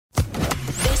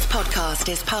podcast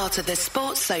is part of the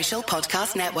Sports Social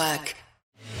Podcast Network.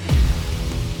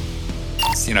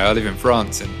 You know, I live in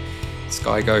France and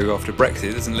Sky Go after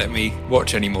Brexit doesn't let me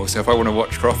watch anymore. So if I want to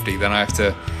watch Crofty, then I have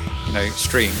to,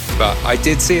 stream. But I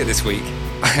did see it this week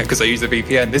because I use the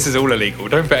VPN. This is all illegal.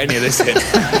 Don't put any of this in.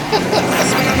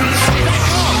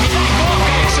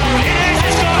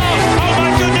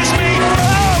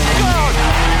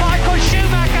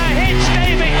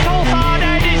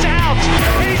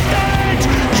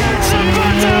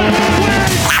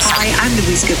 I'm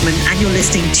Louise Goodman, and you're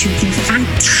listening to the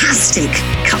fantastic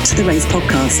Cut to the Race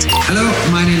podcast. Hello,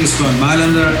 my name is Bernd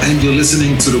Mailander, and you're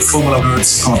listening to the Formula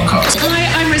Nerds podcast. Hi,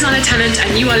 I'm Rosanna Tennant,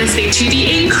 and you are listening to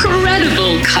the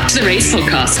incredible Cut to the Race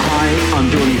podcast. Hi, I'm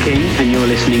Jordan King, and you're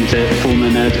listening to the Formula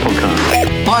Nerds podcast.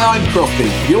 Hi, I'm Crofty.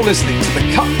 You're listening to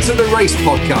the Cut to the Race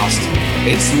podcast.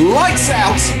 It's lights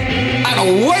out, and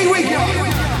away we go.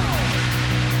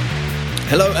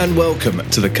 Hello and welcome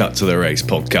to the Cut to the Race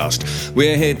podcast.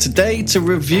 We're here today to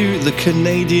review the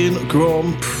Canadian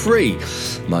Grand Prix.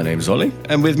 My name's Ollie,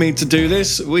 and with me to do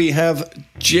this, we have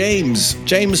James.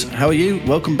 James, how are you?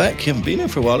 Welcome back. You haven't been here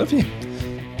for a while, have you?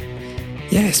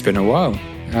 Yeah, it's been a while.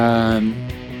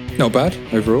 Not bad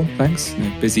overall, thanks.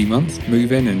 Busy month,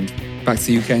 moving and back to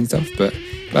the UK and stuff, but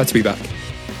glad to be back.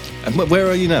 And where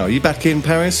are you now? Are you back in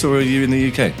Paris or are you in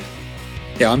the UK?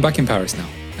 Yeah, I'm back in Paris now,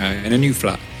 in a new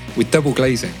flat. With double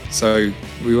glazing, so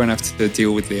we won't have to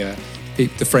deal with the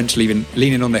French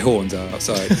leaning on their horns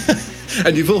outside.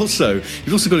 And you've also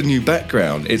got a new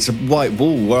background. It's a white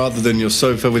wall rather than your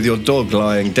sofa with your dog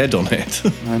lying dead on it.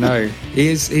 I know he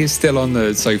is still on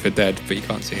the sofa dead, but you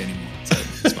can't see it anymore. So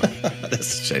it's fine.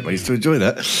 That's a shame. I used to enjoy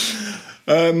that.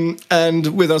 And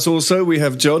with us also we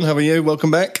have John. How are you? Welcome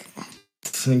back.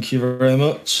 Thank you very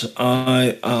much.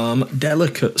 I am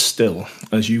delicate still,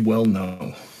 as you well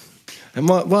know. And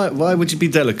why would you be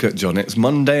delicate, John? It's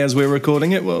Monday as we're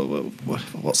recording it. Well,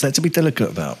 what's there to be delicate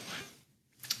about?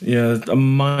 Yeah, I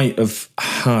might have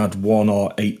had 1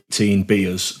 or 18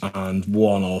 beers and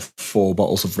 1 or 4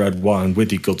 bottles of red wine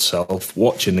with your good self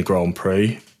watching the Grand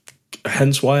Prix.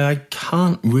 Hence why I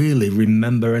can't really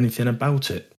remember anything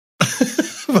about it.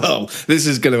 Well, this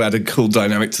is going to add a cool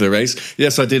dynamic to the race.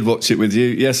 Yes, I did watch it with you.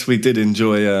 Yes, we did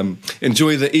enjoy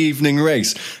the evening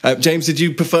race. James, did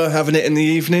you prefer having it in the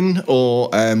evening, or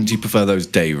do you prefer those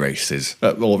day races,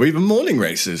 or even morning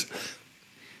races?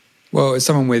 Well, as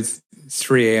someone with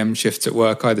 3 a.m. shifts at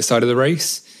work either side of the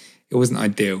race, it wasn't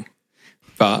ideal.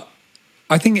 But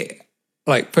I think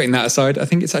putting that aside, I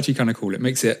think it's actually kind of cool. It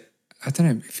makes it, I don't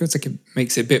know, it feels like it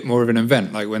makes it a bit more of an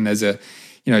event, like when there's a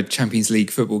Champions League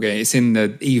football game. It's in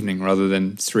the evening rather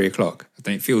than 3 o'clock. I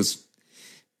think it feels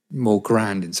more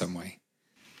grand in some way.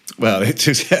 Well, I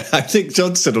think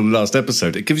John said on the last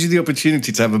episode, it gives you the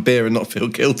opportunity to have a beer and not feel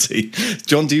guilty.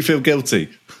 John, do you feel guilty?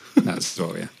 That's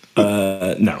all, yeah.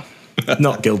 No,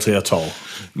 not guilty at all.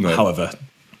 No. However,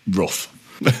 rough.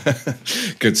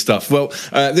 Good stuff. Well,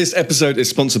 this episode is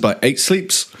sponsored by 8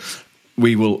 Sleeps.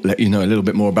 We will let you know a little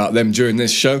bit more about them during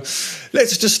this show.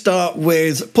 Let's just start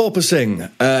with porpoising.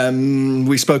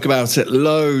 We spoke about it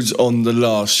loads on the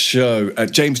last show.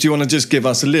 James, do you want to just give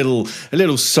us a little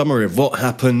summary of what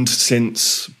happened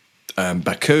since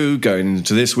Baku going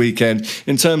into this weekend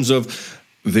in terms of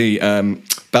the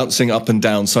bouncing up and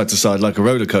down side to side like a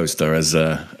roller coaster,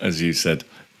 as you said?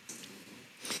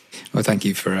 Well, thank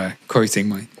you for quoting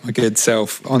my good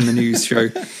self on the news show.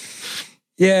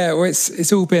 Yeah, well,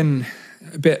 it's all been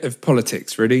a bit of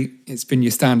politics, really. It's been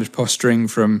your standard posturing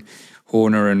from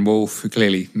Horner and Wolff, who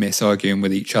clearly miss arguing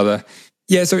with each other.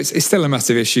 Yeah, so it's still a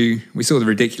massive issue. We saw the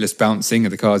ridiculous bouncing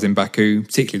of the cars in Baku,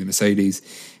 particularly the Mercedes,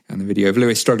 and the video of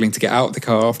Lewis struggling to get out of the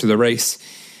car after the race.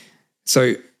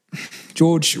 So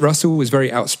George Russell was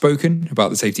very outspoken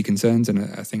about the safety concerns,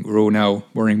 and I think we're all now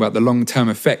worrying about the long-term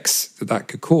effects that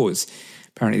could cause.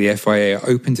 Apparently the FIA are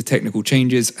open to technical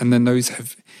changes, and then those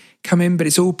have come in, but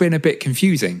it's all been a bit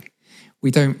confusing. We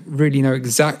don't really know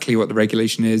exactly what the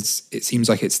regulation is. It seems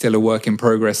like it's still a work in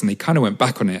progress, and they kind of went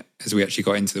back on it as we actually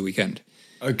got into the weekend.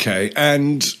 Okay,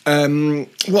 and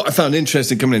what I found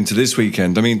interesting coming into this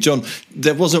weekend, I mean, John,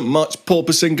 there wasn't much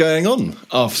porpoising going on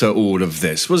after all of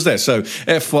this, was there? So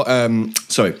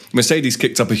Mercedes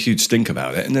kicked up a huge stink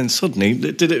about it, and then suddenly,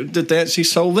 did they actually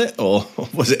solve it, or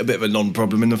was it a bit of a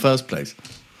non-problem in the first place?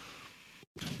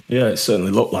 Yeah, it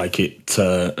certainly looked like it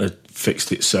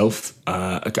fixed itself.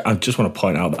 I just want to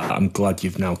point out that I'm glad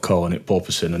you've now called it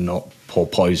porpoising and not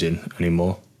porpoising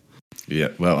anymore. Yeah,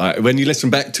 well, when you listen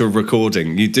back to a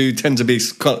recording, you do tend to be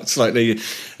slightly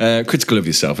critical of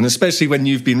yourself, and especially when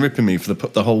you've been ripping me for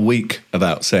the whole week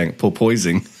about saying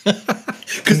porpoising,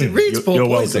 because it reads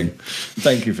porpoising.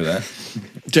 Thank you for that.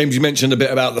 James, you mentioned a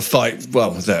bit about the fight.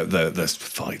 Well, the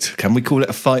fight. Can we call it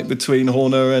a fight between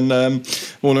Horner and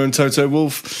Toto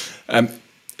Wolff?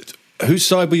 Whose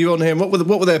side were you on here? And what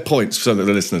were their points so that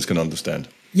the listeners can understand?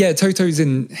 Yeah, Toto's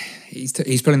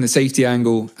he's pulling the safety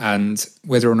angle, and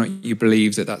whether or not you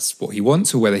believe that that's what he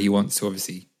wants, or whether he wants to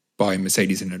obviously buy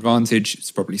Mercedes an advantage,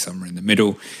 it's probably somewhere in the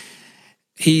middle.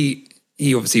 He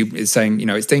obviously is saying,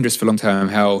 it's dangerous for long-term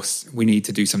health. We need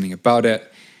to do something about it.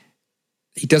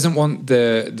 He doesn't want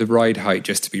the ride height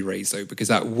just to be raised, though, because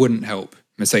that wouldn't help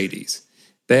Mercedes.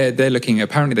 They're looking,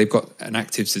 apparently they've got an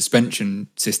active suspension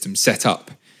system set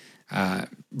up,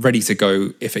 ready to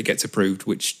go if it gets approved,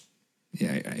 which,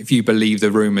 if you believe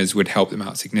the rumours, would help them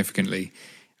out significantly.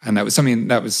 And that was something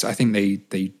that I think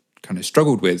they kind of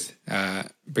struggled with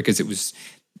because it was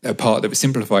a part that was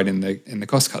simplified in the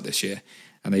cost cut this year,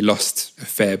 and they lost a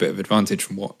fair bit of advantage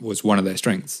from what was one of their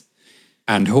strengths.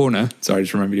 And Horner, sorry, I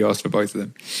just remembered you asked for both of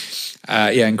them.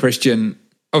 And Christian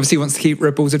obviously wants to keep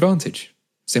Red Bull's advantage.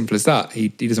 Simple as that. He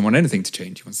doesn't want anything to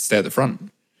change. He wants to stay at the front.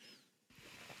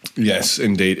 Yes,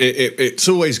 indeed. It's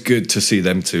always good to see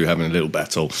them two having a little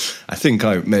battle. I think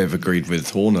I may have agreed with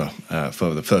Horner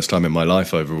for the first time in my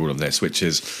life over all of this, which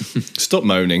is stop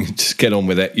moaning, just get on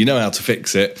with it. You know how to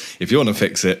fix it. If you want to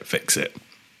fix it, fix it.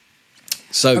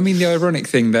 So, I mean, the ironic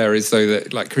thing there is, though,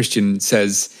 that like Christian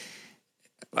says,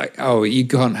 like, oh, you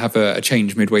can't have a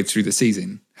change midway through the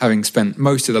season, having spent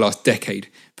most of the last decade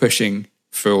pushing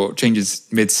for changes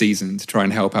mid-season to try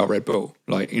and help out Red Bull,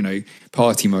 like,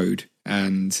 party mode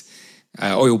and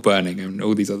oil burning and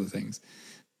all these other things.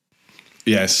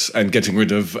 Yes, and getting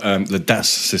rid of the DAS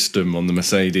system on the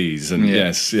Mercedes, and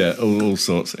all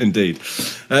sorts, indeed.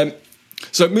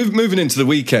 So moving into the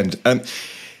weekend,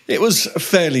 it was a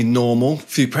fairly normal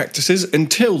few practices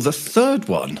until the third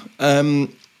one.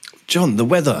 John, the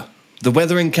weather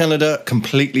in Canada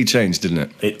completely changed, didn't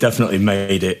it? It definitely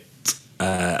made it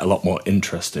a lot more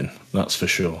interesting, that's for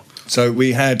sure. So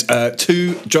we had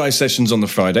 2 dry sessions on the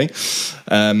Friday,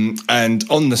 and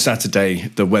on the Saturday,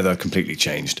 the weather completely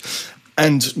changed.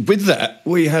 And with that,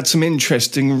 we had some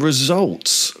interesting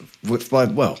results.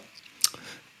 The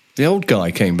old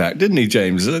guy came back, didn't he,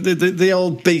 James? The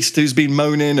old beast who's been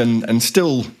moaning and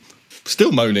still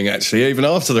moaning, actually, even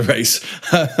after the race.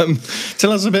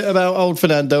 Tell us a bit about old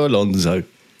Fernando Alonso.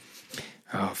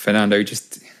 Oh, Fernando,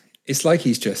 it's like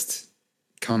he's just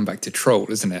come back to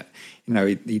troll, isn't it?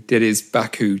 He did his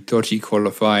Baku dodgy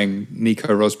qualifying, Nico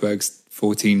Rosberg's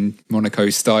 14 Monaco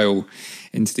style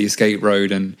into the escape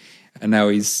road, and now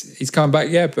he's come back.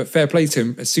 Yeah, but fair play to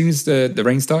him. As soon as the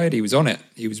rain started, he was on it.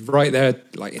 He was right there,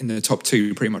 like in the top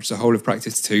 2, pretty much the whole of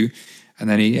practice 2. And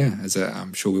then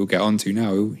I'm sure we'll get on to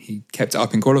now, he kept it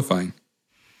up in qualifying.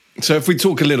 So if we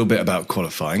talk a little bit about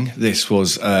qualifying, this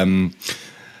was, I'd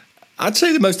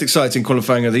say, the most exciting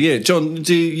qualifying of the year. John,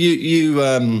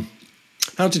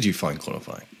 how did you find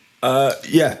qualifying?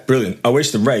 Brilliant. I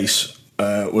wish the race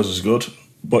was as good,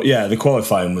 but the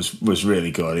qualifying was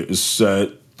really good. It was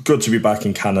good to be back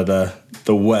in Canada.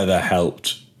 The weather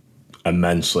helped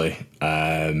immensely,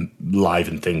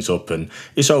 liven things up, and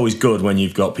it's always good when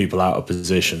you've got people out of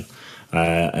position.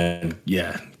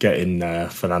 Getting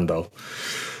Fernando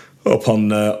up on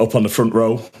the front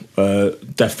row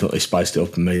definitely spiced it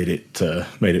up and made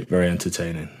it very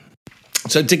entertaining.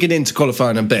 So digging into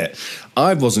qualifying a bit,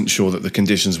 I wasn't sure that the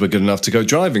conditions were good enough to go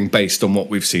driving based on what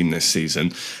we've seen this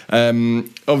season.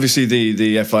 Obviously,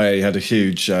 the FIA had a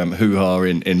huge hoo-ha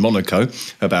in Monaco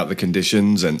about the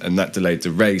conditions, and that delayed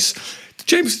the race.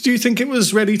 James, do you think it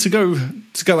was ready to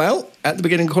go out at the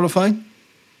beginning of qualifying?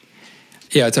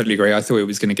 Yeah, I totally agree. I thought it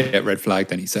was going to get red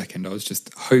flagged any second. I was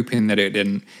just hoping that it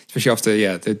didn't, especially after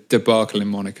the debacle in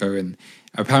Monaco, and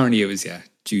apparently it was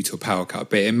due to a power cut,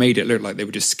 but it made it look like they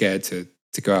were just scared to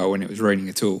go out when it was raining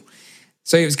at all.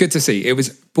 So it was good to see. It was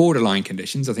borderline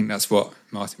conditions. I think that's what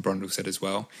Martin Brundle said as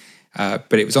well.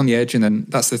 But it was on the edge, and then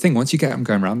that's the thing. Once you get them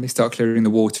going around, they start clearing the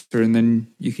water, and then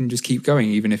you can just keep going,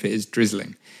 even if it is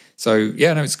drizzling. So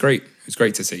it's great. It was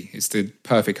great to see. It's the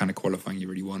perfect kind of qualifying you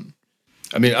really want.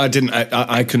 I mean, I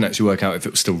couldn't actually work out if it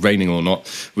was still raining or not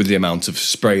with the amount of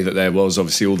spray that there was.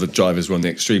 Obviously, all the drivers were on the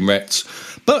extreme wets,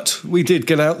 but we did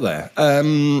get out there.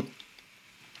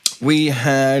 We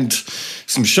had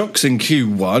some shocks in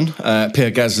Q1.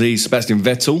 Pierre Gasly, Sebastian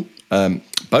Vettel,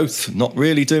 both not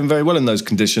really doing very well in those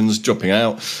conditions, dropping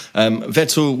out.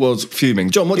 Vettel was fuming.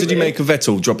 John, what did you make of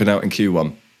Vettel dropping out in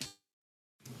Q1?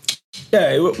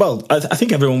 Yeah, well, I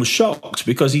think everyone was shocked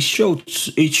because he showed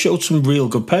some real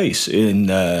good pace in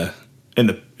the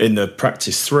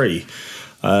practice 3.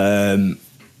 I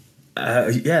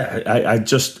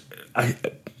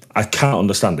can't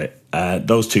understand it.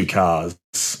 Those two cars,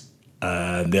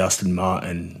 the Aston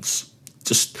Martins,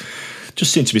 just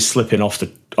seem to be slipping off the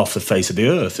face of the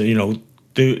earth. You know,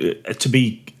 to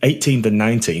be 18th and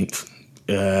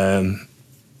 19th.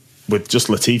 With just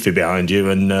Latifi behind you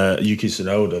and Yuki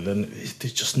Tsunoda, then they're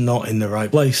just not in the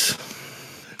right place.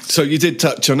 So you did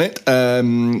touch on it.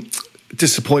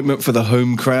 Disappointment for the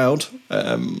home crowd.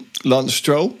 Lance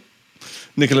Stroll,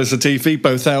 Nicholas Latifi,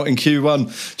 both out in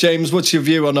Q1. James, what's your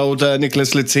view on old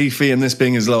Nicholas Latifi and this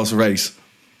being his last race?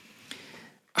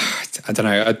 I don't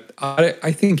know.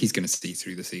 I think he's going to see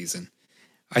through the season.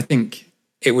 I don't think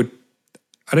it would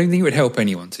help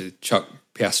anyone to chuck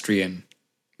Piastri in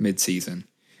mid-season.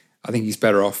 I think he's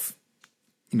better off,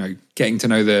 getting to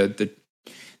know the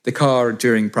car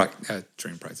during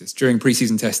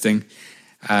pre-season testing,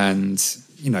 and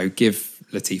give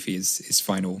Latifi his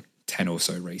final 10 or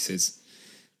so races.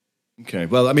 Okay,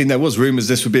 well, I mean, there was rumours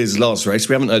this would be his last race.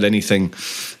 We haven't heard anything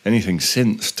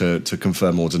since to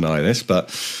confirm or deny this,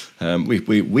 but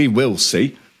we will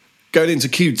see. Going into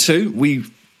Q2,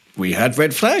 we had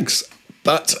red flags,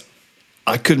 but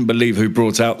I couldn't believe who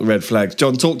brought out the red flags.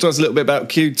 John, talk to us a little bit about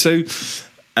Q2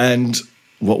 and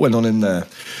what went on in there.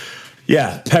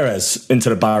 Yeah, Perez into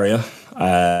the barrier.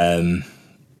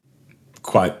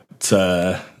 Quite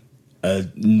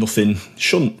nothing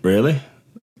shunt, really.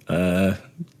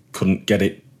 Couldn't get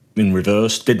it in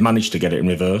reverse. Did manage to get it in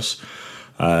reverse.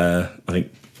 I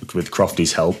think with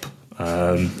Crofty's help.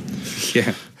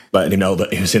 Letting him know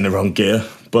that he was in the wrong gear.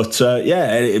 But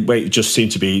it just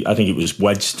seemed to be, I think it was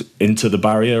wedged into the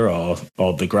barrier or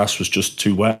the grass was just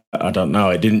too wet. I don't know.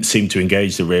 It didn't seem to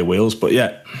engage the rear wheels. But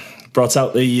brought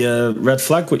out the red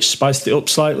flag, which spiced it up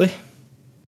slightly.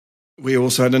 We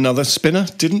also had another spinner,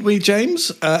 didn't we,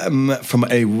 James? From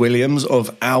a Williams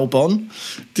of Albon.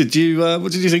 What did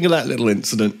you think of that little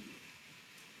incident?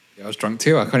 Yeah, I was drunk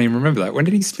too. I can't even remember that. When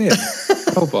did he spin?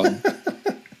 Albon.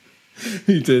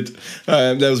 He did.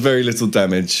 There was very little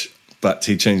damage, but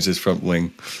he changed his front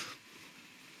wing.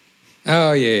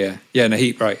 Oh, yeah. Yeah, no,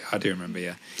 right, I do remember,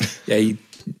 yeah. Yeah, he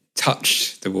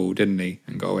touched the wall, didn't he,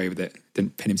 and got away with it.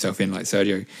 Didn't pin himself in like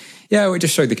Sergio. Yeah, well, it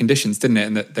just showed the conditions, didn't it,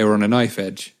 and that they were on a knife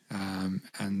edge.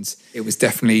 And it was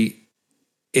definitely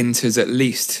Inter's at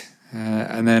least.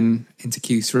 And then into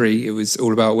Q3, it was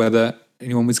all about whether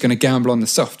anyone was going to gamble on the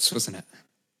softs, wasn't it?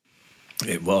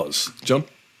 It was. John?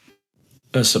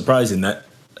 It's surprising that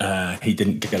he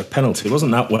didn't get a penalty. It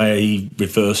wasn't that way. He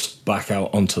reversed back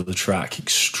out onto the track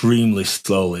extremely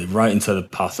slowly, right into the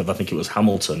path of, I think it was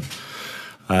Hamilton,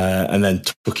 and then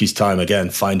took his time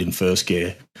again, finding first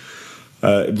gear.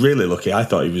 Really lucky. I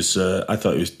thought he was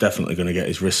definitely going to get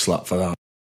his wrist slapped for that.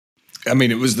 I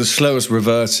mean, it was the slowest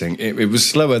reversing. It was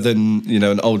slower than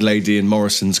an old lady in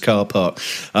Morrison's car park.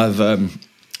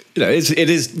 It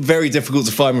is very difficult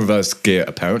to find reverse gear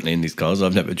apparently in these cars.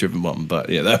 I've never driven one, but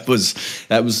yeah, that was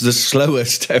the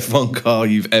slowest F1 car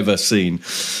you've ever seen.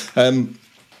 Going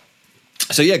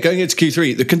into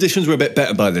Q3, the conditions were a bit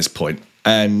better by this point,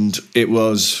 and it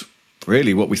was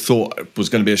really what we thought was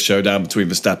going to be a showdown between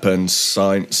Verstappen,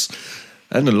 Sainz,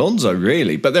 and Alonso,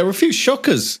 really. But there were a few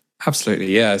shockers.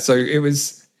 Absolutely, yeah. So it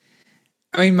was.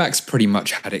 I mean, Max pretty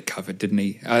much had it covered, didn't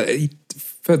he?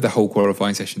 For the whole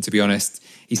qualifying session, to be honest,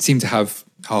 he seemed to have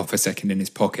half a second in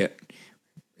his pocket.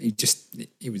 It's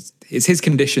his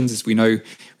conditions, as we know.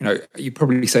 You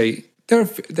probably say there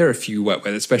are a few wet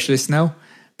weather specialists now,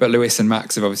 but Lewis and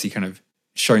Max have obviously kind of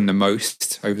shown the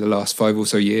most over the last 5 or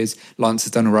so years. Lance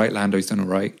has done all right. Lando's done all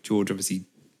right. George obviously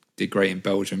did great in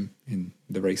Belgium in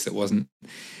the race that wasn't.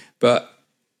 But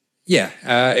yeah,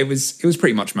 it was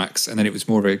pretty much Max, and then it was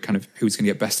more of a kind of who's going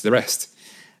to get best of the rest.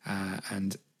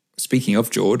 And speaking of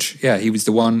George, yeah, he was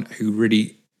the one who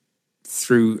really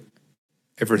threw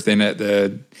everything at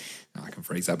I can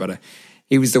phrase that better.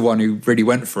 He was the one who really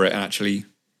went for it and actually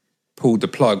pulled the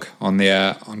plug on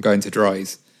going to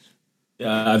dries.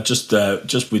 Yeah, just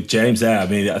with James there. I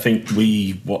mean, I think did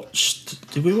we watch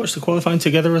the qualifying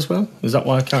together as well? Is that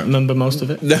why I can't remember most of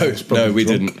it? No, we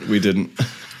didn't. We didn't.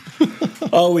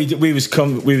 Oh, we was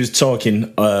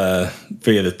talking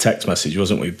via the text message,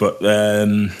 wasn't we? But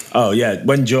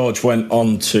when George went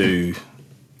on to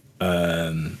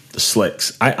the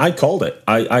slicks, I called it.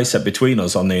 I said between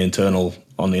us on the internal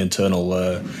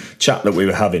chat that we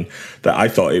were having that I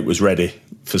thought it was ready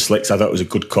for slicks. I thought it was a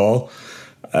good call.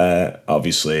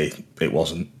 Obviously, it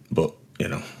wasn't, but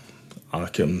I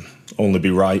can only be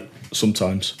right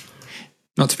sometimes.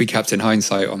 Not to be Captain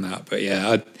Hindsight on that, but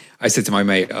yeah, I said to my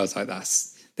mate, I was like,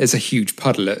 there's a huge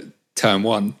puddle at turn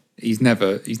 1. He's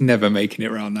never making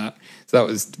it around that. So that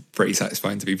was pretty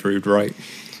satisfying to be proved right.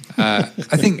 I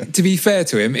think, to be fair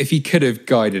to him, if he could have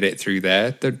guided it through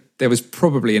there was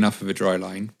probably enough of a dry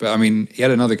line. But I mean, he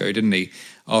had another go, didn't he,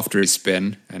 after his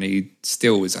spin, and he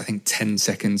still was, I think, 10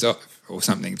 seconds off or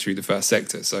something through the first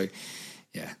sector. So,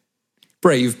 yeah,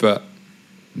 brave, but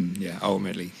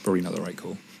ultimately probably not the right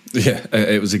call. Yeah,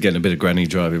 it was again a bit of granny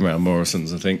driving around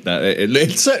Morrison's. I think that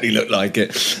it certainly looked like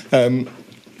it.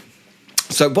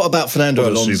 So, what about Fernando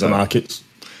Alonso? Supermarkets.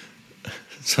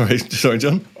 Sorry,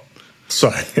 John.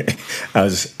 Sorry,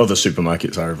 as other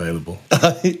supermarkets are available.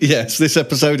 Yes, this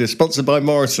episode is sponsored by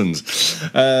Morrison's.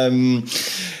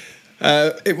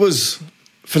 It was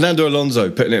Fernando Alonso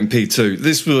putting it in P2.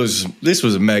 This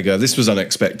was a mega. This was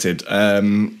unexpected.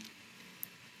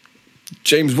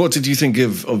 James, what did you think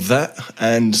of that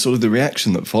and sort of the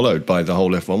reaction that followed by the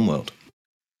whole F1 world?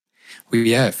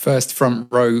 Well, first front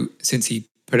row since he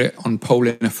put it on pole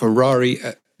in a Ferrari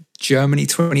at Germany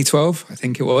 2012, I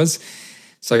think it was.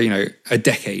 So, a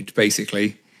decade,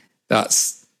 basically.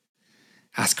 That's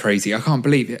crazy. I can't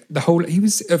believe it. He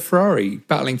was at Ferrari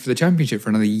battling for the championship for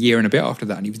another year and a bit after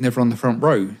that, and he was never on the front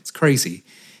row. It's crazy.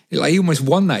 He almost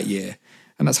won that year,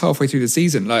 and that's halfway through the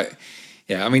season. I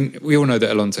mean, we all know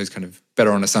that Alonso's kind of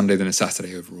better on a Sunday than a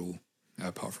Saturday overall,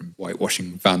 apart from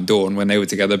whitewashing Van Dorn when they were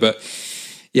together. But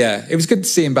yeah, it was good to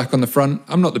see him back on the front.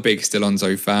 I'm not the biggest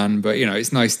Alonso fan, but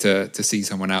it's nice to see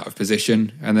someone out of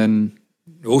position, and then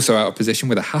also out of position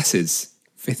with the Hasses,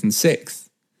 5th and 6th.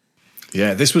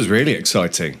 Yeah, this was really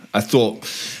exciting. I thought,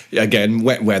 again,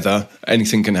 wet weather,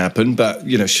 anything can happen. But,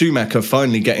 Schumacher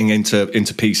finally getting into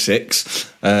P6.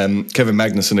 Kevin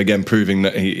Magnussen, again, proving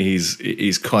that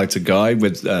he's quite a guy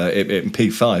with in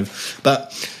P5.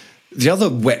 But the other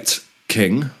wet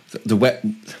king, the wet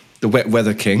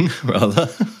weather king, rather.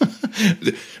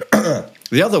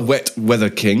 The other wet weather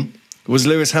king was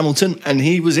Lewis Hamilton, and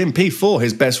he was in P4,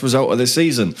 his best result of this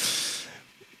season.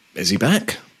 Is he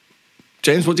back?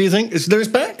 James, what do you think? Is Lewis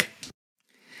back?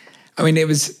 I mean, he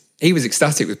was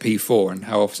ecstatic with P4, and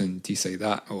how often do you say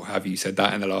that, or have you said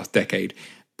that in the last decade?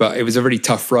 But it was a really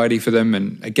tough Friday for them,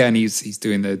 and again, he's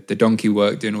doing the donkey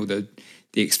work, doing all the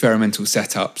experimental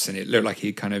setups, and it looked like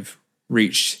he kind of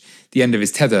reached the end of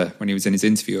his tether when he was in his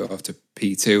interview after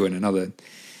P2 and another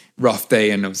rough day,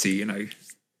 and obviously,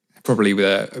 probably with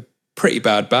a pretty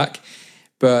bad back.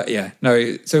 But yeah,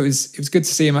 no, so it was good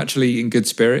to see him actually in good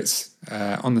spirits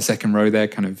on the second row there,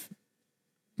 kind of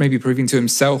maybe proving to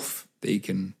himself that he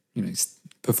can,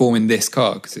 perform in this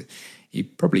car, because he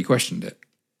probably questioned it.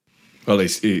 Well, I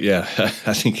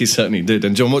think he certainly did.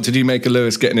 And John, what did you make of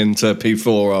Lewis getting into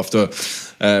P4 after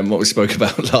what we spoke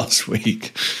about last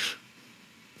week?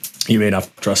 You mean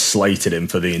after I slated him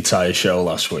for the entire show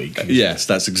last week? Yes,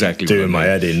 that's exactly doing my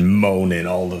head in, moaning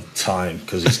all the time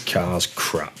because his car's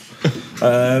crap.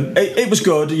 It was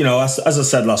good, as I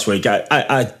said last week.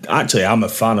 I actually am a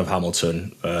fan of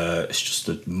Hamilton. It's just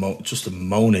the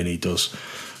moaning he does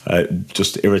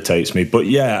just irritates me. But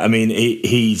yeah, I mean,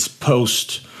 he's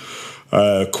post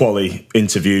quali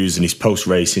interviews and his post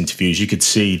race interviews, you could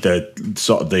see the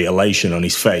sort of the elation on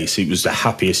his face. He was the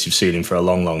happiest you've seen him for a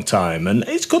long, long time, and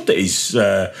it's good that it's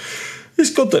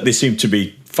good that they seem to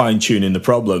be fine tuning the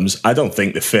problems. I don't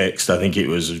think they're fixed. I think it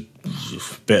was a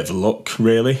bit of a luck,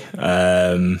 really.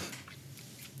 But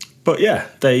yeah,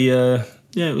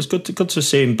 it was good to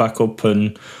see him back up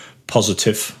and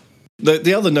positive.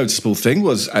 The other noticeable thing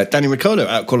was Danny Ricciardo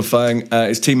out-qualifying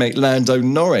his teammate Lando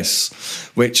Norris,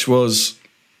 which was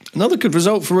another good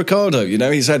result for Ricciardo.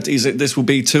 This will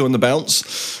be 2 on the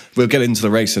bounce. We'll get into the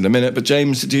race in a minute. But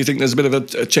James, do you think there's a bit of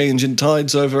a change in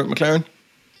tides over at McLaren?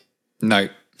 No,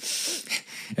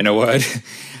 in a word.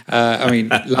 I mean,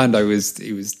 Lando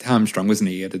was hamstrung, wasn't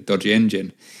he? He had a dodgy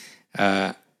engine.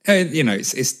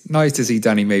 It's nice to see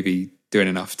Danny maybe doing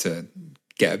enough to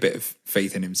get a bit of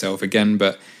faith in himself again,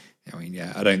 but I mean,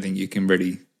 yeah, I don't think you can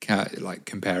really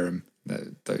compare him.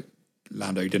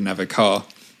 Lando didn't have a car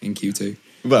in Q2.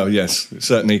 Well, yes,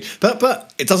 certainly.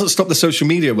 But it doesn't stop the social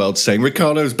media world saying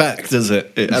Ricciardo's back, does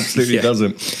it? It absolutely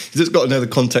doesn't. You've just got to know the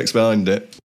context behind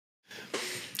it.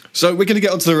 So we're going to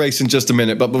get onto the race in just a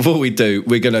minute, but before we do,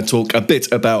 we're going to talk a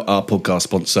bit about our podcast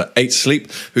sponsor, 8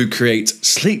 Sleep, who create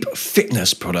sleep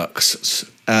fitness products,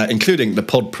 including the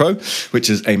Pod Pro, which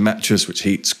is a mattress which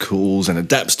heats, cools, and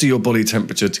adapts to your body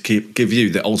temperature to give you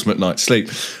the ultimate night's sleep.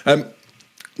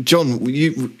 John,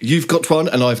 you've got one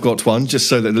and I've got one, just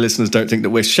so that the listeners don't think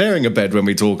that we're sharing a bed when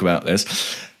we talk about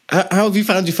this. How have you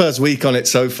found your first week on it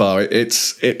so far?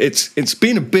 It's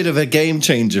been a bit of a game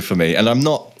changer for me, and I'm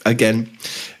not, again,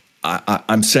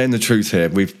 I'm saying the truth here.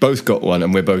 We've both got one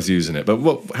and we're both using it. But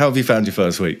how have you found your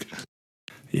first week?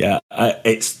 Yeah,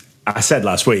 I said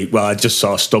last week, well, I just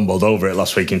sort of stumbled over it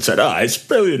last week and said, it's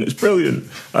brilliant,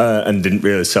 and didn't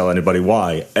really tell anybody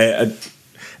why.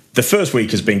 The first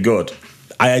week has been good.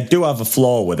 I do have a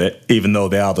flaw with it, even though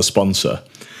they are the sponsor.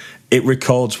 It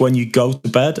records when you go to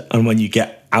bed and when you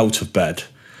get out of bed.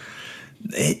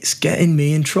 It's getting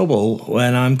me in trouble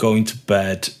when I'm going to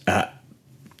bed at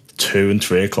 2 and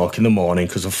 3 o'clock in the morning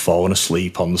because I've fallen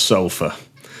asleep on the sofa.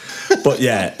 But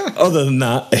yeah, other than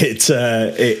that, it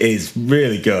is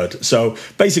really good. So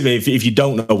basically, if you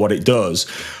don't know what it does,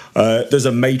 there's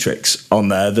a matrix on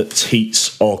there that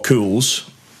heats or cools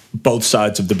both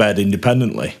sides of the bed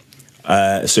independently.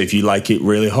 So if you like it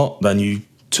really hot, then you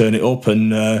turn it up,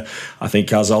 and I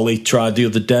think as Ollie tried the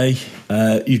other day,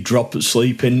 you drop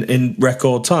asleep in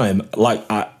record time. Like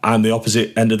I'm the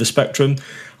opposite end of the spectrum.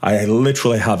 I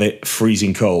literally have it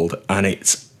freezing cold, and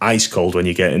it's ice cold when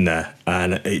you get in there,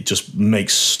 and it just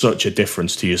makes such a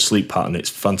difference to your sleep pattern. It's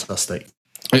fantastic.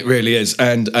 It really is.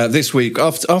 And this week,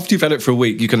 after you've had it for a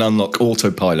week, you can unlock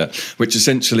autopilot, which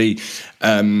essentially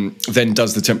then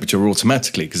does the temperature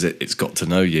automatically because it's got to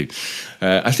know you.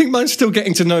 I think mine's still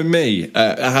getting to know me.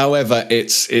 However,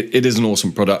 it is an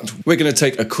awesome product. We're going to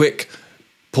take a quick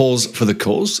pause for the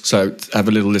cause, so have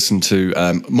a little listen to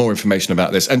more information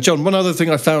about this. And John, one other thing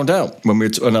I found out when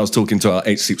I was talking to our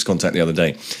 8 Sleeps contact the other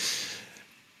day,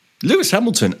 Lewis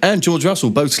Hamilton and George Russell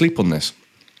both sleep on this.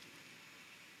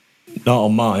 Not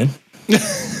on mine.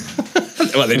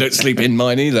 Well, they don't sleep in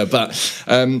mine either, but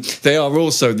they are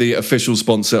also the official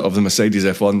sponsor of the Mercedes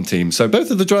F1 team. So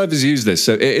both of the drivers use this,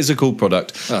 so it is a cool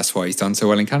product. That's why he's done so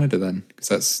well in Canada then, because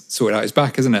that's sorted out his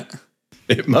back, isn't it?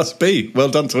 It must be. Well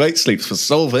done to 8 Sleeps for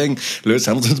solving Lewis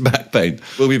Hamilton's back pain.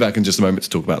 We'll be back in just a moment to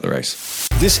talk about the race.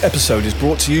 This episode is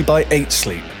brought to you by 8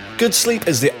 Sleep. Good sleep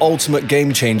is the ultimate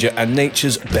game changer and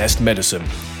nature's best medicine.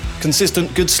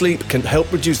 Consistent good sleep can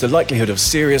help reduce the likelihood of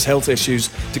serious health issues,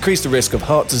 decrease the risk of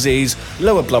heart disease,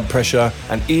 lower blood pressure,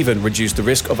 and even reduce the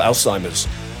risk of Alzheimer's.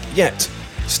 Yet,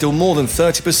 still more than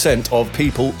 30% of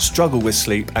people struggle with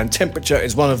sleep, and temperature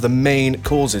is one of the main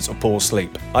causes of poor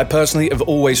sleep. I personally have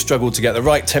always struggled to get the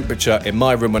right temperature in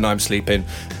my room when I'm sleeping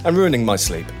and ruining my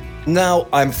sleep. Now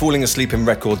I'm falling asleep in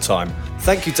record time.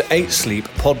 Thank you to 8 Sleep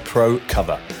Pod Pro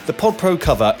Cover. The Pod Pro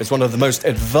Cover is one of the most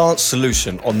advanced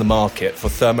solutions on the market for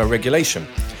thermoregulation.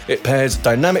 It pairs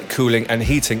dynamic cooling and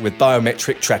heating with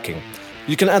biometric tracking.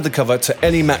 You can add the cover to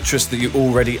any mattress that you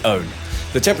already own.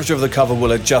 The temperature of the cover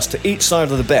will adjust to each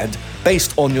side of the bed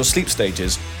based on your sleep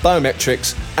stages,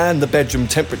 biometrics, and the bedroom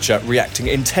temperature reacting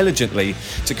intelligently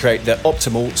to create the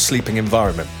optimal sleeping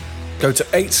environment. Go to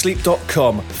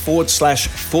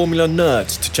 8sleep.com/Formula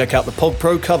Nerds to check out the Pod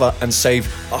Pro cover and save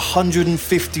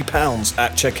 £150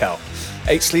 at checkout.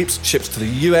 8 Sleeps ships to the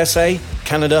USA,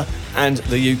 Canada, and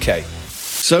the UK.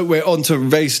 So we're on to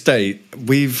race day.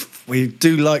 We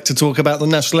do like to talk about the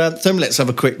national anthem. Let's have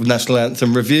a quick national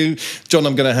anthem review. John,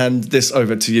 I'm going to hand this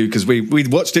over to you because we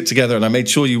watched it together and I made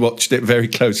sure you watched it very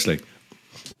closely.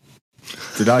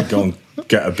 Did I go and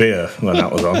get a beer when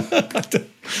that was on?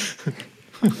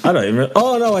 I don't even...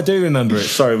 Oh, no, I do remember it.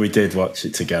 Sorry, we did watch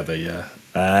it together, yeah.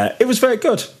 It was very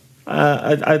good.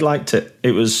 I liked it.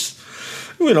 It was,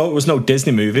 it was no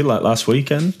Disney movie like last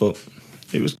weekend, but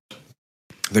it was...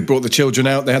 They brought the children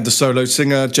out. They had the solo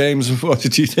singer. James, what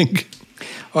did you think?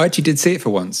 I actually did see it for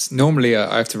once. Normally,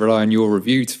 I have to rely on your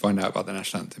review to find out about the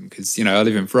national anthem because, I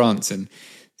live in France and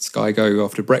Sky Go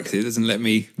after Brexit doesn't let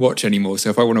me watch anymore. So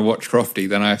if I want to watch Crofty,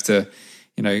 then I have to,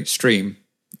 stream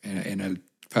in a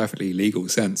perfectly legal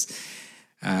sense.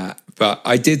 But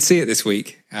I did see it this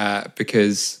week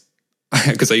because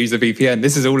I use the VPN.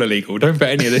 This is all illegal. Don't put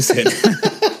any of this in.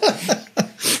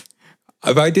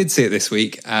 But I did see it this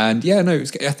week, and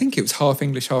I think it was half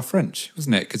English, half French,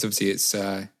 wasn't it? Because obviously it's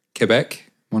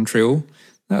Quebec, Montreal.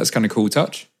 That was kind of cool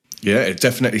touch. Yeah, it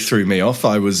definitely threw me off.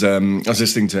 I was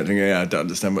listening to it thinking, I don't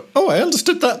understand. But, I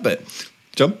understood that bit.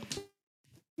 John?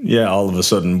 Yeah, all of a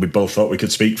sudden we both thought we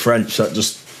could speak French. That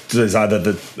just is either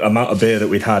the amount of beer that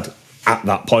we'd had at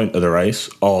that point of the race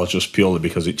or just purely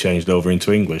because it changed over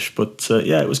into English. But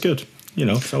it was good.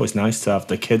 It's always nice to have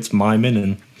the kids miming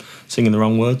and singing the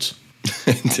wrong words.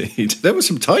 Indeed. There were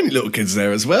some tiny little kids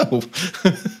there as well.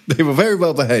 They were very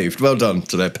well behaved. Well done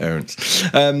to their parents.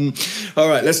 All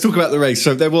right, let's talk about the race.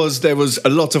 So there was a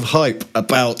lot of hype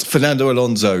about Fernando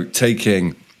Alonso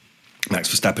taking Max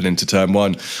Verstappen into turn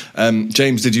one.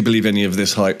 James, did you believe any of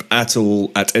this hype at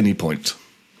all at any point?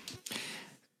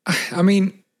 I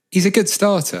mean, he's a good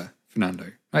starter,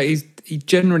 Fernando. He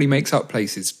generally makes up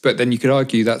places, but then you could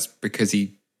argue that's because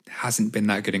he hasn't been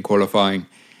that good in qualifying.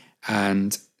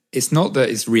 And it's not that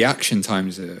his reaction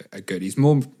times are good. He's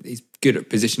good at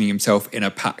positioning himself in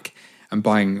a pack and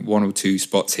buying 1 or 2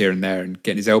 spots here and there and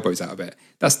getting his elbows out of it.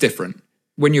 That's different.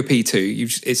 When you're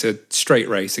P2, it's a straight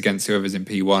race against whoever's in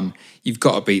P1. You've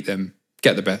got to beat them,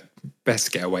 get the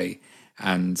best getaway,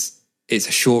 and it's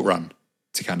a short run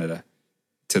to Canada,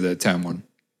 to the turn 1.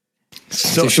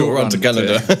 It's not a short run to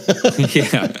Canada.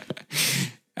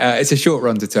 It's a short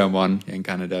run to turn 1 in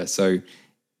Canada. So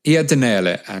he had to nail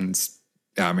it, and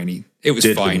it was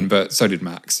fine, but so did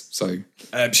Max. So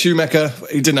Schumacher,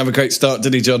 he didn't have a great start,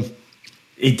 did he, John?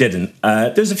 He didn't.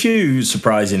 There's a few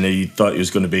surprisingly thought he was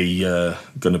going to be up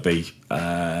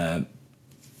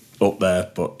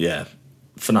there, but yeah,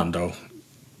 Fernando,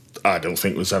 I don't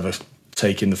think was ever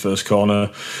taking the first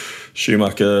corner.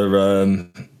 Schumacher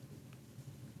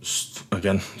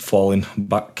again falling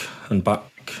back and back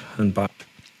and back.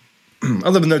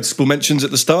 Other noticeable mentions at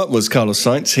the start was Carlos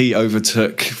Sainz. He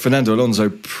overtook Fernando Alonso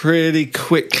pretty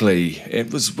quickly.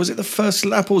 Was it the first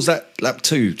lap or was that lap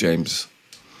 2, James?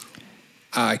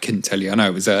 I couldn't tell you. I know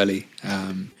it was early.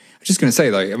 I was just going to say,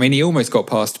 though, he almost got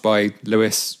passed by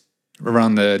Lewis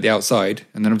around the outside,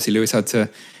 and then obviously Lewis had to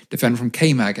defend from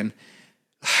K-Mag. And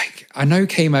I know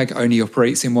K-Mag only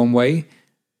operates in one way,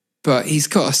 but he's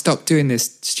got to stop doing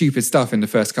this stupid stuff in the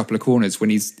first couple of corners when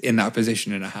he's in that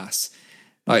position in a Haas.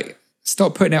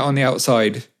 Stop putting it on the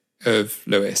outside of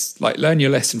Lewis. Learn your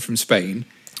lesson from Spain.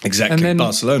 Exactly, and then,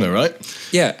 Barcelona, right?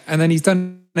 Yeah, and then he's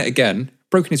done it again,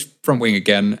 broken his front wing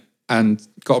again, and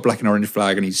got a black and orange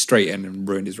flag, and he's straight in and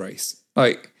ruined his race.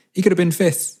 He could have been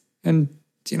 5th, and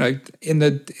in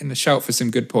the shout for some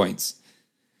good points.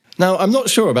 Now, I'm not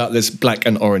sure about this black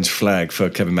and orange flag for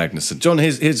Kevin Magnussen. John,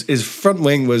 his front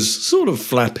wing was sort of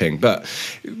flapping, but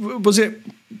was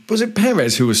it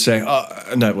Perez who was saying?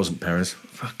 No, it wasn't Perez.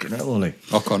 Fucking hell, Ollie.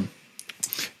 Ocon.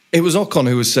 It was Ocon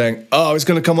who was saying, it's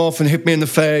going to come off and hit me in the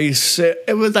face.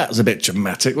 That was a bit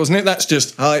dramatic, wasn't it? That's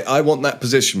just, I want that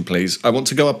position, please. I want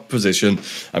to go up position.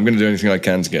 I'm going to do anything I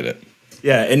can to get it.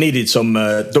 Yeah, it needed some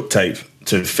duct tape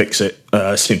to fix it.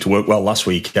 Seemed to work well last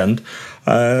weekend.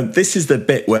 This is the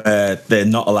bit where they're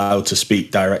not allowed to speak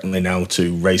directly now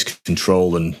to race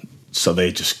control, and so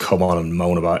they just come on and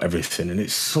moan about everything. And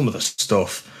it's some of the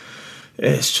stuff,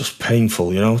 it's just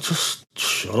painful, Just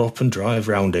shut up and drive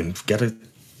round him. Get it.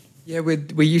 Yeah,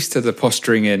 we're used to the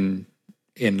posturing in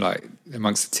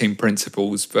amongst the team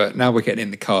principals, but now we're getting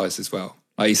in the cars as well.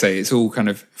 Like you say, it's all kind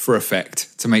of for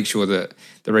effect to make sure that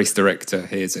the race director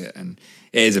hears it, and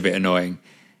it is a bit annoying.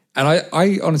 And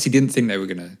I honestly didn't think they were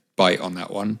going to bite on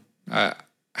that one. I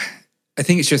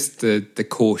think it's just the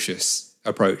cautious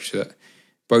approach that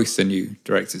both the new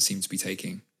directors seem to be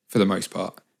taking for the most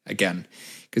part. Again,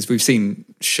 because we've seen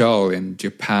Charles in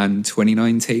Japan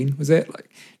 2019, was it?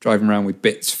 Driving around with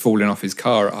bits falling off his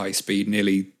car at high speed,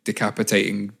 nearly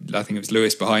decapitating, I think it was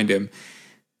Lewis behind him.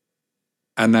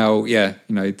 And now,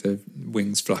 the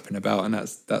wings flapping about, and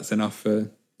that's enough for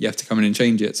you have to come in and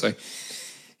change it. So,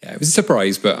 yeah, it was a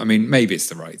surprise, but maybe it's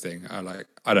the right thing. I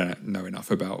don't know enough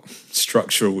about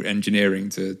structural engineering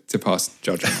to pass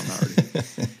judgment on that,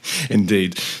 really.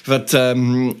 Indeed. But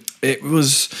it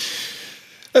was...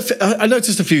 I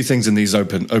noticed a few things in these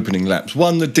opening laps.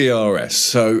 One, the DRS.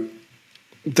 So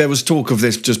there was talk of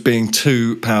this just being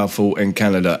too powerful in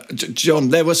Canada. John,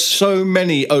 there were so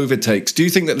many overtakes. Do you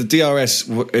think that the DRS,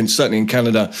 certainly in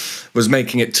Canada, was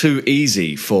making it too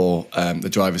easy for the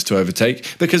drivers to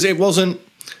overtake? Because it wasn't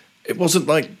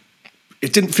like...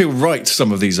 It didn't feel right,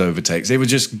 some of these overtakes. They were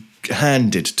just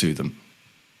handed to them.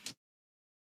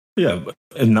 Yeah, but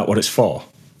isn't that what it's for?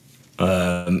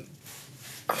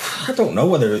 I don't know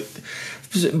whether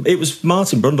it was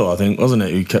Martin Brundle, I think, wasn't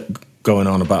it, who kept going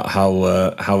on about how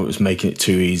it was making it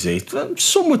too easy.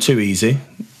 Some were too easy,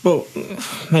 but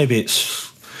maybe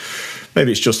it's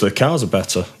just the cars are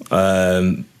better.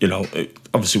 It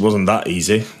obviously wasn't that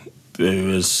easy. It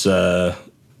was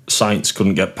Sainz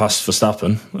couldn't get past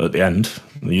Verstappen at the end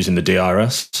using the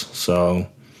DRS, so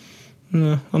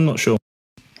I'm not sure.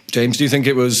 James, do you think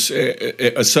it was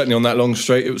certainly on that long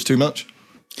straight it was too much?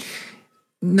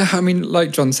 No, like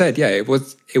John said, yeah, it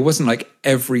wasn't like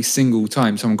every single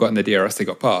time someone got in the DRS they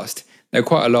got past. There were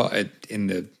quite a lot in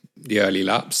the early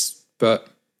laps, but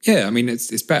yeah,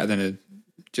 it's better than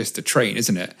just a train,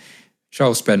 isn't it?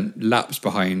 Charles spent laps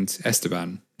behind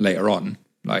Esteban later on.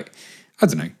 I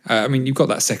don't know. You've got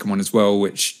that second one as well,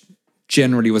 which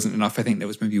generally wasn't enough. I think there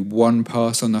was maybe one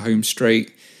pass on the home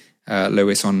straight,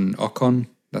 Lewis on Ocon.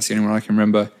 That's the only one I can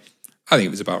remember. I think it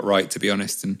was about right, to be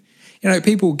honest. And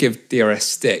people give DRS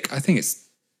stick. I think it's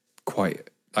quite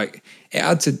it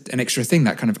adds an extra thing,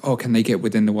 that kind of, can they get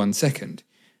within the 1 second?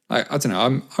 I don't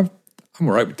know. I'm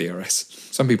all right with DRS.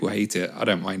 Some people hate it. I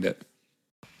don't mind it.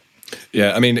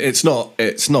 Yeah, I mean, it's not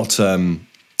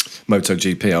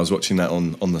MotoGP. I was watching that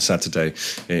on the Saturday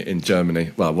in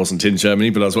Germany. Well, I wasn't in Germany,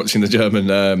 but I was watching the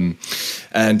German.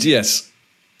 And yes,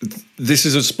 this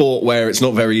is a sport where it's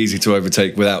not very easy to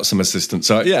overtake without some assistance.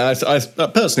 So yeah, I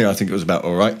personally, I think it was about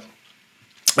all right.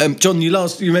 John,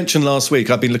 you mentioned last week.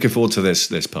 I've been looking forward to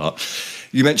this part.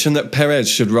 You mentioned that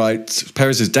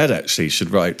Perez's dad actually should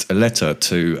write a letter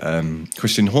to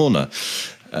Christian Horner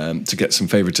to get some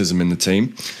favouritism in the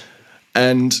team.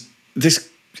 And this,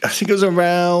 I think it was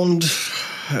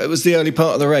the early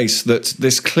part of the race that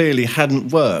this clearly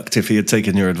hadn't worked if he had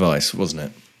taken your advice, wasn't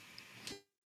it?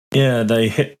 Yeah, they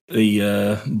hit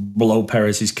the below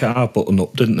Perez's car button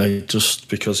up, didn't they? Just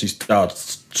because his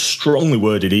dad's strongly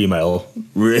worded email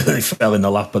really fell in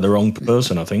the lap of the wrong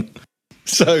person, I think.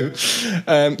 So,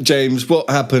 James, what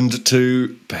happened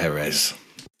to Perez?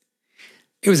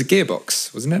 It was a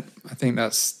gearbox, wasn't it? I think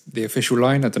that's the official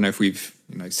line. I don't know if we've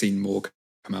seen more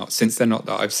come out since then, not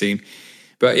that I've seen.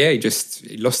 But yeah, he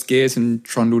lost gears and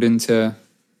trundled into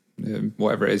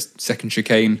whatever it is, second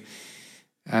chicane.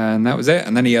 And that was it.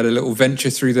 And then he had a little venture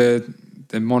through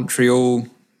the Montreal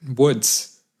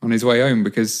woods on his way home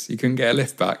because he couldn't get a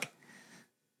lift back.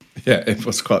 Yeah, it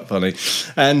was quite funny.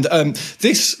 And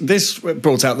this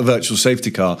brought out the virtual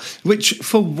safety car, which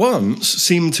for once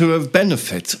seemed to have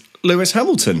benefited Lewis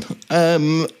Hamilton.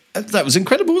 That was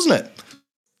incredible, wasn't it?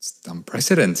 It's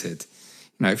unprecedented.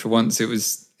 For once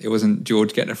it wasn't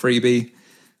George getting a freebie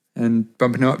and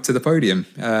bumping him up to the podium.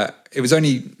 It was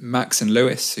only Max and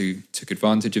Lewis who took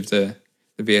advantage of the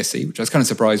VSC, which I was kind of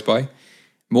surprised by.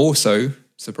 More so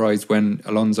surprised when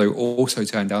Alonso also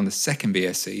turned down the second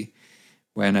VSC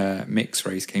when Mick's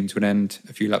race came to an end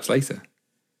a few laps later.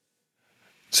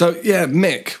 So, yeah,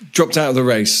 Mick dropped out of the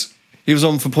race. He was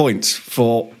on for points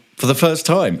for the first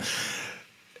time.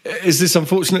 Is this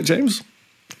unfortunate, James?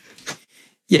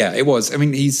 Yeah, it was. I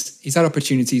mean, he's had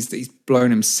opportunities that he's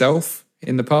blown himself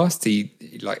in the past. He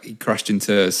crashed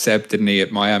into Seb, didn't he,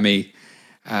 at Miami?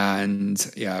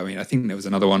 And yeah, I mean, I think there was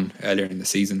another one earlier in the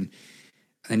season.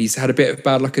 And he's had a bit of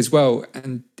bad luck as well.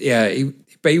 And yeah,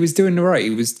 but he was doing all right.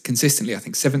 He was consistently, I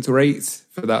think, 7th or 8th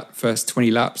for that first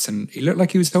 20 laps. And he looked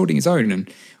like he was holding his own.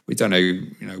 And we don't know,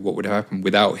 what would happen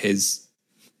without his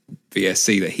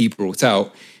VSC that he brought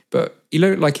out. But he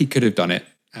looked like he could have done it.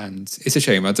 And it's a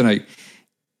shame. I don't know.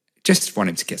 Just want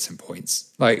him to get some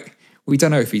points. Like, we don't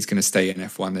know if he's going to stay in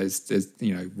F1. There's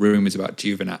rumours about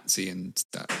Giovinazzi and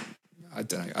I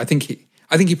don't know. I think he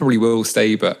probably will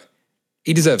stay, but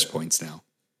he deserves points now.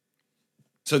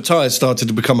 So tyres started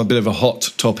to become a bit of a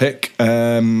hot topic,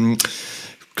 complaining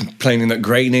that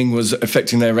graining was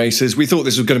affecting their races. We thought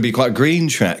this was going to be quite a green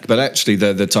track, but actually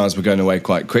the tyres were going away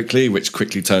quite quickly, which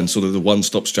quickly turned sort of the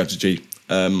one-stop strategy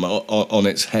on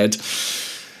its head.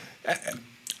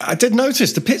 I did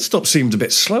notice the pit stop seemed a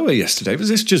bit slower yesterday. Was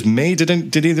this just me?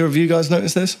 Did either of you guys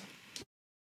notice this?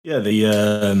 Yeah,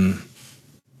 the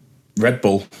Red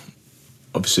Bull,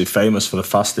 obviously famous for the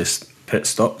fastest pit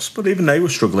stops, but even they were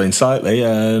struggling slightly.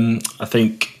 I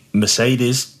think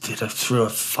Mercedes threw a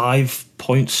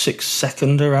 5.6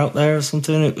 seconder out there or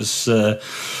something. It was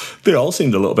they all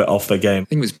seemed a little bit off their game. I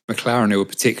think it was McLaren who were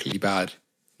particularly bad.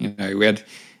 We had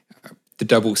the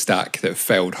double stack that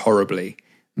failed horribly.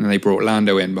 And they brought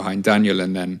Lando in behind Daniel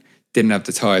and then didn't have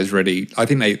the tyres ready. I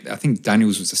think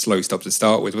Daniel's was a slow stop to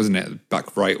start with, wasn't it?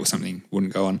 Back right or something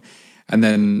wouldn't go on. And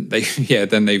then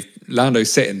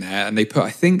Lando's sitting there and they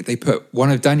put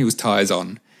one of Daniel's tyres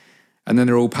on and then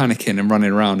they're all panicking and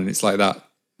running around and it's like that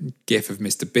gif of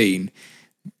Mr. Bean.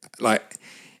 Like,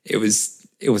 it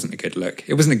wasn't a good look.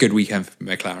 It wasn't a good weekend for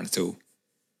McLaren at all.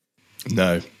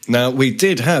 No. Now, we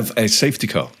did have a safety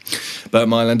car. Bert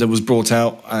Mailander was brought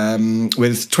out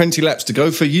with 20 laps to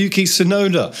go for Yuki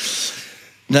Tsunoda.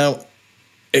 Now,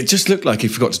 it just looked like he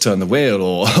forgot to turn the wheel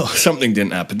or something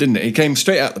didn't happen, didn't it? He came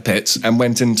straight out the pits and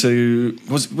went into...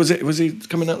 Was he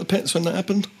coming out the pits when that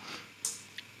happened?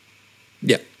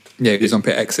 Yeah. Yeah, he was on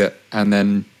pit exit and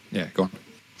then, go on.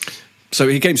 So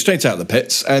he came straight out of the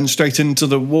pits and straight into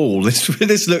the wall.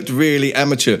 This looked really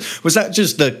amateur. Was that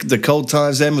just the cold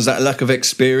tyres then? Was that a lack of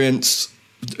experience,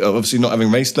 obviously not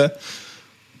having raced there?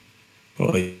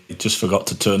 Well, he just forgot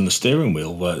to turn the steering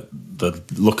wheel, the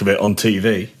look of it on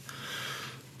TV.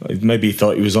 Maybe he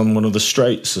thought he was on one of the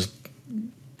straights.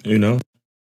 Who knows?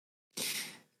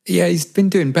 Yeah, he's been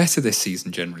doing better this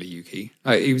season generally, Yuki.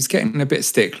 He was getting a bit of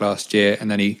stick last year and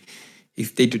then he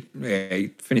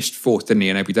finished 4th, didn't he,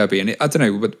 in Abu Dhabi? And I don't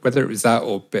know whether it was that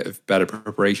or a bit of better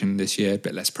preparation this year, a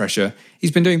bit less pressure.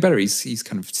 He's been doing better. He's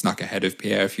kind of snuck ahead of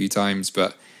Pierre a few times,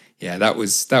 but yeah, that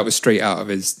was straight out of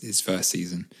his first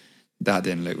season. that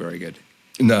didn't look very good.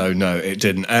 No, it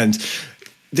didn't. And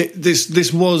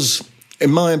this was,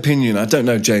 in my opinion, I don't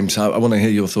know, James, I want to hear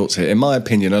your thoughts here. In my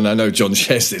opinion, and I know John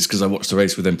shares this because I watched the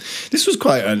race with him, this was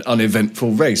quite an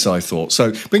uneventful race, I thought.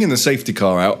 So bringing the safety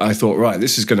car out, I thought, right,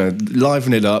 this is going to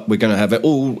liven it up. We're going to have it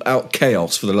all out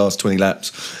chaos for the last 20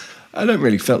 laps. I don't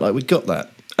really felt like we got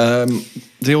that.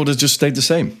 The order just stayed the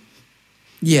same.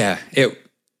 Yeah,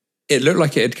 it looked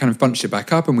like it had kind of bunched it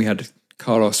back up, and we had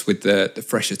Carlos with the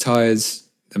fresher tyres,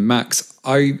 the Max.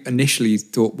 I initially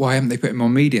thought, why haven't they put him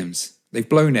on mediums? They've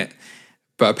blown it.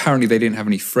 But apparently they didn't have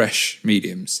any fresh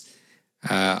mediums.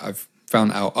 I've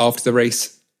found out after the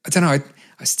race. I don't know,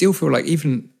 I still feel like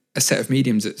even a set of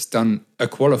mediums that's done a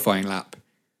qualifying lap,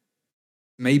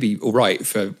 maybe all right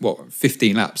for,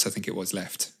 15 laps I think it was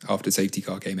left after the safety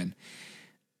car came in.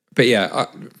 But yeah,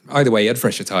 either way, he had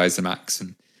fresher tyres, the Max.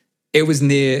 And it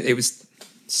was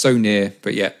so near,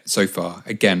 but yet so far,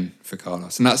 again, for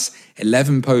Carlos. And that's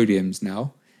 11 podiums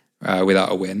now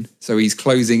without a win. So he's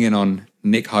closing in on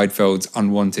Nick Heidfeld's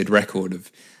unwanted record of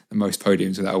the most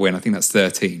podiums without a win. I think that's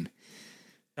 13.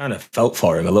 Kind of felt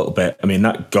for him a little bit. I mean,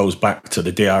 that goes back to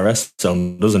the DRS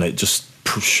zone, doesn't it? Just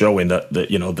showing that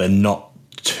they're not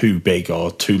too big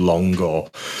or too long, or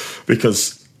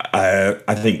because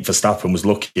I think Verstappen was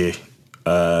lucky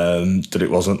that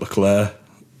it wasn't Leclerc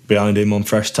behind him on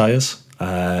fresh tyres.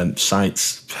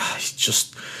 Sainz,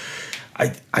 just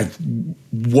I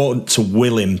want to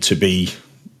will him to be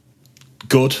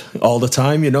good all the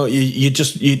time. He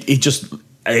just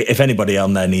if anybody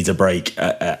on there needs a break,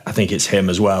 I think it's him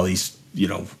as well. He's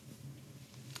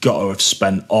got to have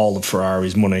spent all of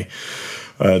Ferrari's money,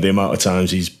 the amount of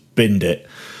times he's binned it,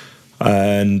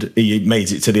 and he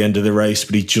made it to the end of the race,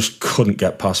 but he just couldn't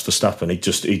get past Verstappen. He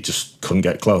just couldn't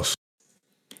get close.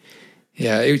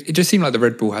 Yeah, it just seemed like the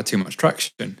Red Bull had too much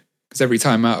traction, because every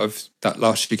time out of that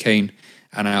last chicane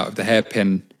and out of the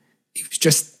hairpin, he was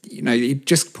just, he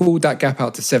just pulled that gap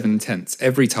out to 7/10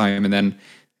 every time, and then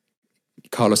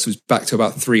Carlos was back to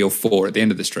about 3 or 4 at the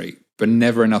end of the straight, but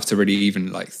never enough to really even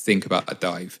think about a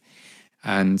dive.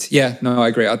 And yeah, no, I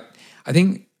agree. I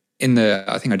think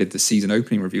I did the season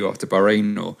opening review after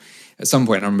Bahrain, or at some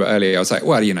point I remember earlier, I was like,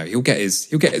 well, he'll get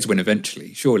his win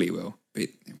eventually. Surely he will. But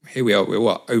here we are.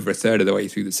 We're over a third of the way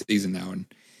through the season now, and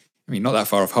I mean, not that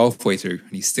far off halfway through,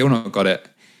 and he's still not got it.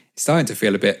 It's starting to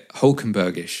feel a bit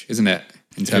Hulkenbergish, isn't it?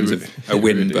 In terms of a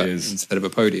win, really, but instead of a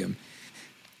podium.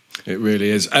 It really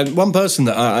is. And one person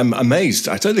that I'm amazed,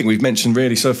 I don't think we've mentioned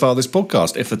really so far this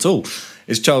podcast, if at all,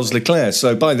 is Charles Leclerc.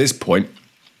 So by this point,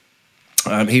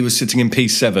 he was sitting in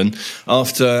P7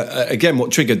 after, again,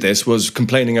 what triggered this was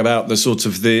complaining about the sort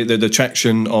of the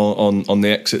traction on the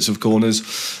exits of corners,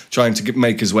 trying to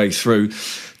make his way through.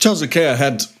 Charles Leclerc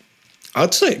had,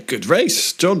 I'd say, a good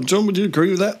race. John, would you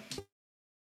agree with that?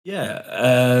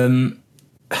 Yeah.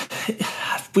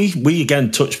 We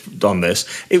again touched on this.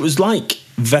 It was like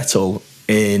Vettel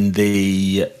in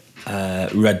the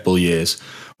Red Bull years,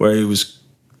 where he was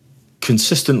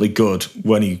consistently good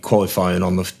when he qualifying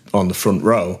on the front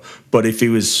row, but if he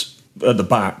was at the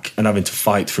back and having to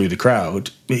fight through the crowd,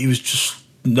 he was just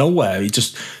nowhere. He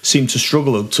just seemed to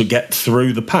struggle to get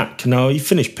through the pack. Now he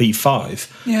finished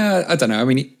P5. Yeah, I don't know. I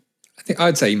mean,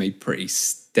 I'd say he made pretty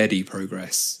steady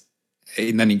progress,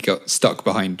 and then he got stuck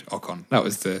behind Ocon. That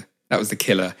was the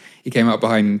killer. He came out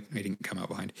behind. He didn't come out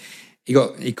behind.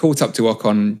 He caught up to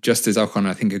Ocon just as Ocon,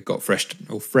 I think, had got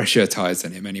fresher tyres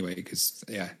than him anyway, because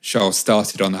Charles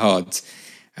started on the hards,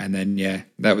 and then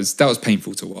that was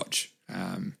painful to watch.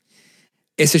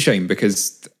 It's a shame,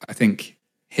 because I think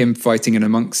him fighting in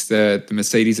amongst the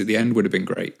Mercedes at the end would have been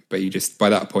great, but he just, by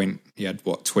that point, he had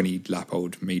 20 lap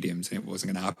old mediums, and it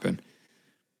wasn't going to happen.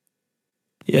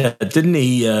 Yeah, didn't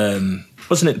he?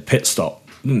 Wasn't it the pit stop?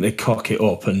 Didn't they cock it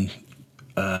up, and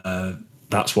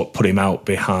that's what put him out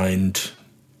behind?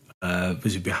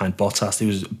 Was he behind Bottas? He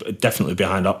was definitely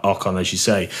behind Ocon, as you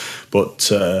say, but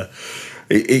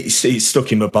it stuck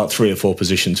him about 3 or 4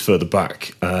 positions further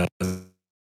back. I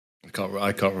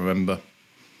can't remember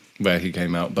where he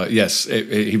came out, but yes,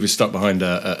 he was stuck behind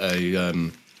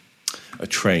a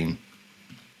train.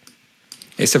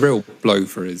 It's a real blow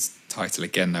for his title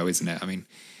again, though, isn't it? I mean,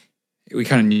 we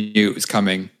kind of knew it was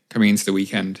coming into the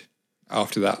weekend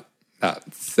after that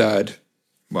after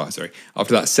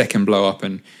that second blow up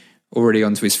and already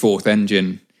onto his 4th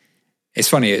engine. It's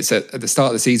funny, it's at the start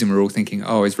of the season we're all thinking,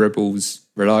 his Red Bull's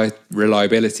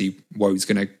reliability woe's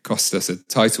going to cost us a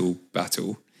title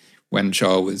battle, when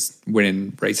Charles was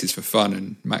winning races for fun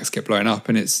and Max kept blowing up,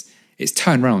 and it's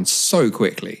turned around so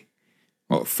quickly.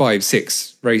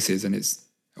 5-6 races, and it's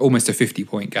almost a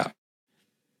 50-point gap.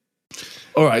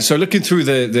 All right, so looking through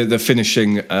the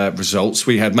finishing results,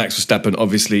 we had Max Verstappen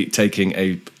obviously taking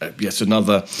yet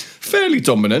another fairly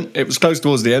dominant. It was close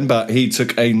towards the end, but he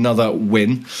took another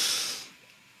win.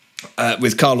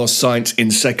 With Carlos Sainz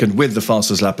in second with the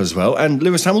fastest lap as well, and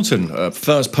Lewis Hamilton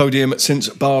first podium since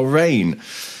Bahrain.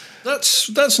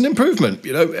 That's an improvement,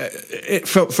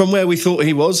 from where we thought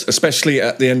he was, especially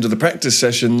at the end of the practice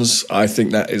sessions. I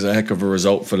think that is a heck of a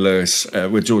result for Lewis,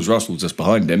 with George Russell just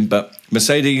behind him. But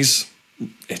Mercedes,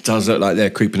 it does look like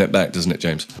they're creeping it back, doesn't it,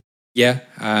 James? Yeah,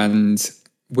 and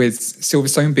with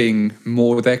Silverstone being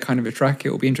more their kind of a track,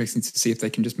 it will be interesting to see if they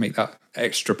can just make that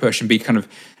extra push and be kind of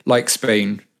like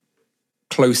Spain,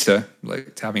 closer,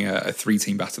 like to having a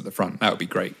 3-team battle at the front. That would be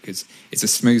great because it's a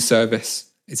smooth surface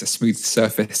at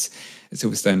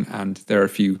Silverstone, and there are a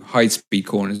few high-speed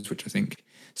corners which I think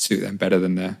suit them better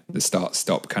than the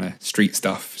start-stop kind of street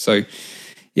stuff. So,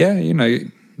 yeah,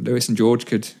 Lewis and George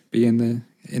could be in the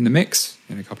mix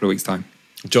in a couple of weeks' time.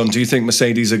 John, do you think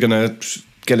Mercedes are going to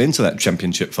get into that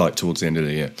championship fight towards the end of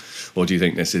the year, or do you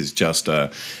think this is just a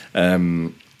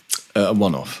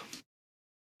one-off?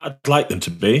 I'd like them to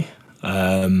be.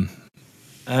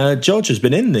 George has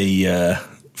been in the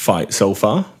fight so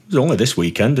far. It was only this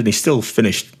weekend, and he still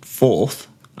finished 4th.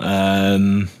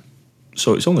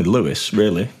 So it's only Lewis,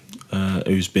 really,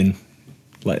 who's been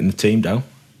letting the team down.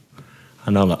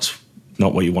 I know that's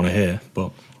not what you want to hear,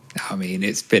 but I mean,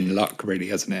 it's been luck, really,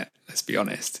 hasn't it? Let's be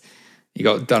honest. He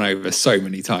got done over so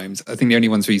many times. I think the only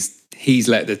ones where he's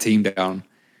let the team down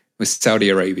was Saudi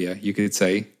Arabia, you could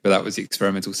say, but that was the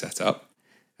experimental setup.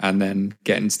 And then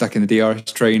getting stuck in the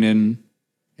DRS train in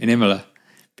Imola.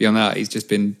 Beyond that, he's just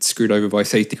been screwed over by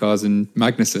safety cars and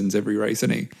Magnussen's every race,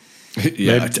 isn't he?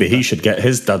 Yeah, maybe he should get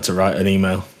his dad to write an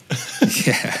email.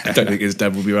 Yeah, I don't think his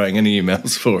dad will be writing any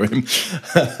emails for him.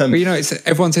 But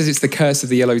everyone says it's the curse of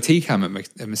the yellow T-cam at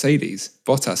Mercedes.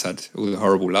 Bottas had all the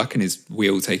horrible luck and his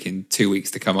wheel taking 2 weeks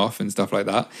to come off and stuff like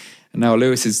that. And now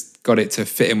Lewis has got it to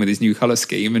fit in with his new colour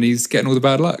scheme, and he's getting all the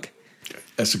bad luck.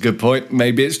 That's a good point.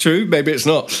 Maybe it's true. Maybe it's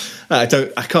not. I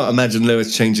can't imagine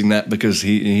Lewis changing that because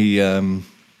he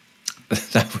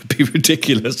that would be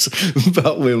ridiculous.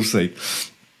 But we'll see.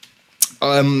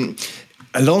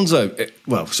 Charles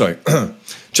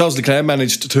Leclerc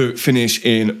managed to finish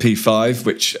in P5,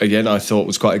 which again I thought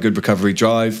was quite a good recovery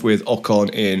drive, with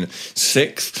Ocon in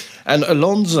 6th, and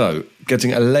Alonso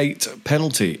getting a late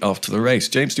penalty after the race.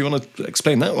 James, do you want to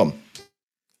explain that one?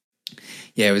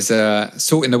 Yeah, it was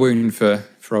salt in the wound for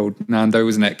old Nando,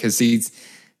 wasn't it? Because he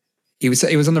was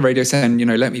on the radio saying,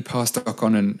 let me pass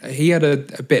Ocon, and he had a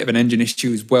bit of an engine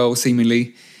issue as well,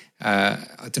 seemingly. I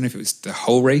don't know if it was the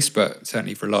whole race, but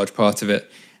certainly for a large part of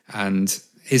it. And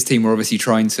his team were obviously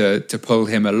trying to pull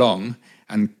him along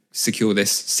and secure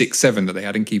this 6-7 that they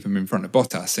had and keep him in front of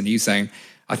Bottas. And he's saying,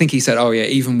 I think he said, oh yeah,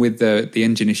 even with the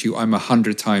engine issue, I'm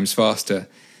 100 times faster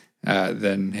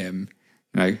than him.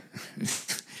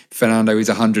 Fernando is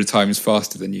 100 times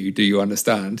faster than you. Do you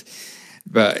understand?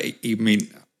 But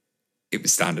it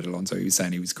was standard Alonso. He was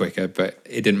saying he was quicker, but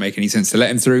it didn't make any sense to let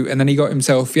him through. And then he got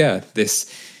himself,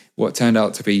 this what turned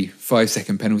out to be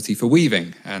 5-second penalty for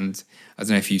weaving. And I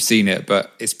don't know if you've seen it,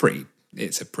 but it's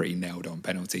a pretty nailed on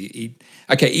penalty.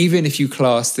 Even if you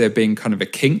class there being kind of a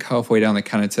kink halfway down the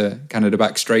Canada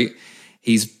back straight,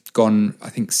 he's gone, I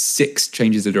think, 6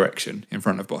 changes of direction in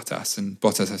front of Bottas, and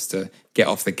Bottas has to get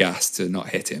off the gas to not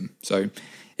hit him. So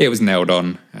it was nailed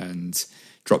on and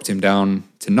dropped him down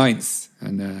to 9th,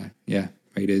 and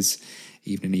made his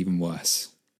evening even worse.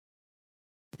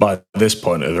 By this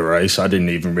point of the race, I didn't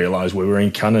even realise we were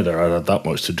in Canada. I had that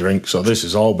much to drink, so this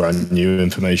is all brand new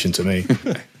information to me.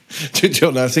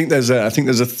 John, I think there's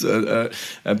a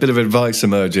bit of advice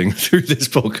emerging through this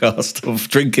podcast of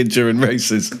drinking during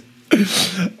races.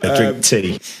 Drink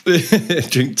tea.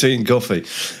 Drink tea and coffee.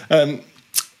 And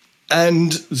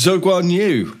Zhou Guan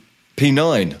Yu,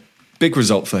 P9. Big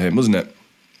result for him, wasn't it?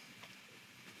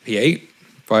 P8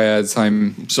 by the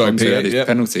time P8 had his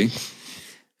penalty.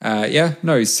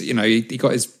 He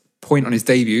got his point on his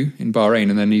debut in Bahrain,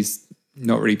 and then he's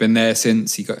not really been there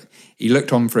since. He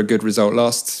looked on for a good result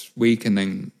last week, and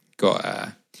then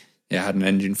had an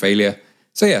engine failure.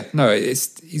 So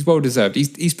he's well deserved.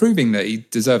 He's proving that he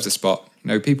deserves a spot.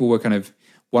 People were kind of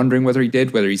wondering whether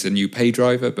he's a new pay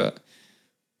driver, but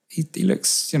he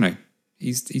looks,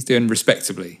 he's doing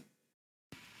respectably.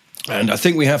 And I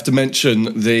think we have to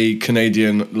mention the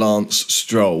Canadian Lance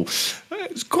Stroll.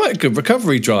 It's quite a good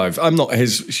recovery drive. I'm not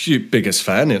his biggest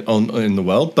fan in the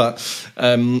world, but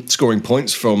scoring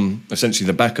points from essentially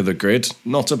the back of the grid,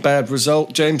 not a bad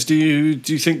result. James, do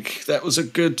you think that was a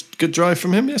good drive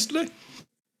from him yesterday?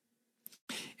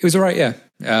 It was all right, yeah.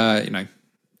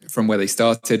 from where they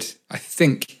started. I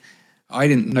think I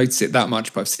didn't notice it that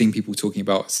much, but I've seen people talking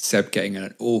about Seb getting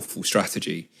an awful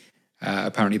strategy.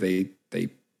 Apparently they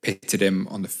pitted him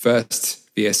on the first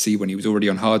VSC when he was already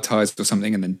on hard tyres or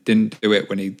something, and then didn't do it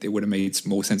when it would have made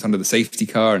more sense under the safety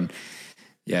car. And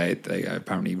yeah, they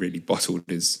apparently really bottled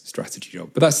his strategy job.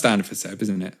 But that's standard for Seb,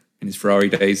 isn't it? In his Ferrari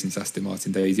days and Aston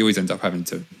Martin days, he always ends up having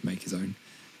to make his own.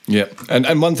 Yeah,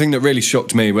 and one thing that really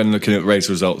shocked me when looking at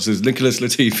race results is Nicholas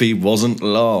Latifi wasn't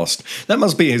last. That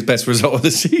must be his best result of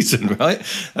the season, right?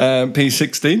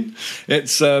 P16.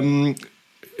 It's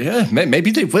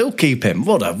maybe they will keep him.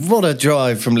 What a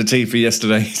drive from Latifi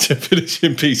yesterday to finish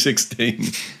in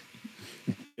P16.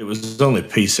 It was only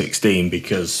P16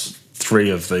 because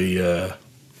three of the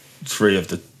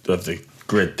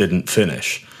grid didn't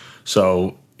finish,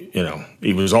 so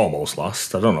he was almost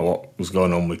last. I don't know what was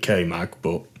going on with K-Mag,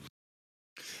 but.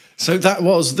 So that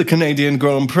was the Canadian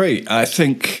Grand Prix. I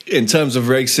think in terms of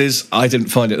races, I didn't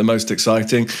find it the most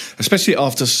exciting, especially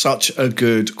after such a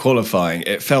good qualifying.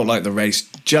 It felt like the race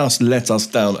just let us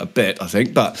down a bit, I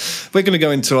think. But we're going to go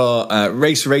into our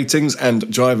race ratings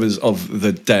and drivers of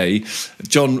the day.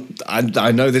 John,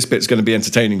 I know this bit's going to be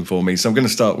entertaining for me, so I'm going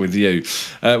to start with you.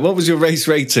 What was your race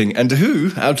rating, and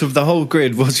who, out of the whole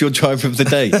grid, was your driver of the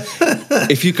day?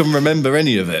 If you can remember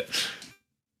any of it.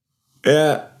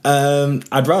 Yeah,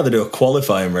 I'd rather do a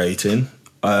qualifying rating.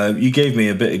 You gave me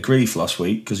a bit of grief last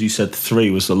week because you said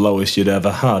 3 was the lowest you'd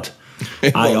ever had.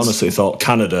 I honestly thought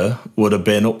Canada would have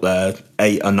been up there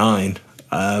 8 or 9,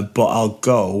 but I'll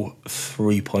go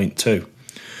 3.2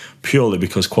 purely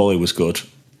because quali was good.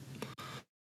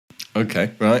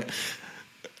 Okay, right.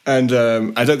 And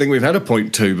I don't think we've had a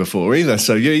 0.2 before either,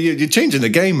 so you're changing the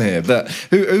game here. But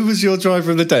who was your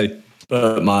driver of the day?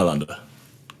 Mylander.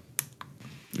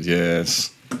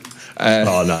 Yes.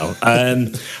 Oh no!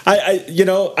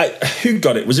 Who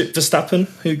got it? Was it Verstappen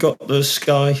who got the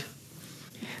Sky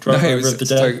driver of the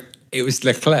day? So it was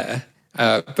Leclerc.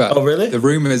 But oh really? The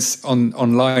rumours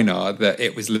online are that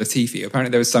it was Latifi.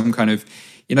 Apparently, there was some kind of,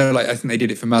 I think they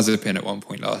did it for Mazepin at one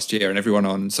point last year, and everyone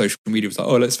on social media was like,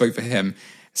 "Oh, let's vote for him."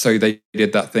 So they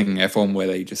did that thing in F1 where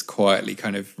they just quietly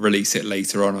kind of release it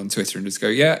later on Twitter and just go,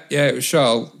 "Yeah, it was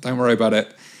Charles. Don't worry about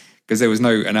it." Because there was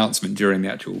no announcement during the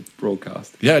actual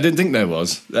broadcast. Yeah, I didn't think there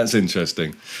was. That's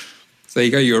interesting. So there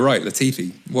you go, you were right,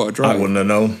 Latifi. What a drive. I wouldn't have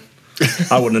known.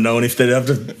 I wouldn't have known if they'd have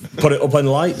to put it up on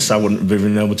lights. I wouldn't have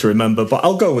been able to remember. But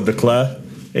I'll go with Leclerc.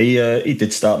 He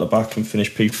did start the back and finish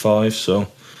P5,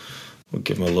 so we'll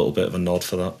give him a little bit of a nod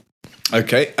for that.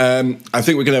 Okay, I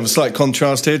think we're going to have a slight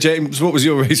contrast here. James, what was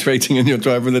your race rating and your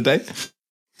driver of the day?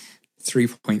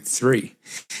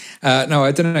 3.3. No,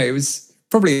 I don't know. It was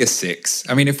probably a 6.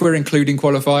 I mean, if we're including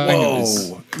qualifying,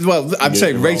 well, I'm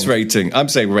saying race rating. I'm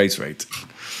saying race rate.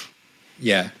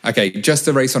 Yeah. Okay. Just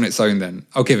the race on its own, then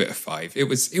I'll give it a 5. It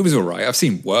was all right. I've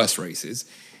seen worse races.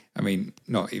 I mean,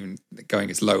 not even going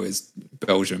as low as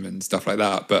Belgium and stuff like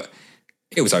that, but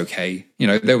it was okay.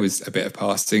 There was a bit of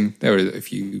passing. There were a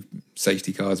few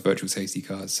safety cars, virtual safety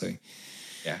cars. So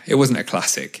yeah, it wasn't a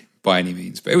classic by any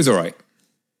means, but it was all right.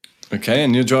 Okay.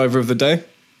 And your driver of the day?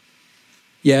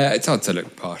 Yeah, it's hard to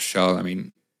look past Charles. I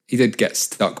mean, he did get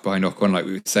stuck by Ocon, like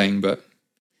we were saying, but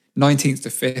 19th to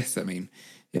 5th, I mean,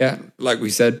 yeah, like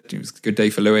we said, it was a good day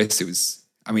for Lewis.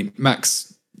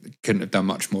 Max couldn't have done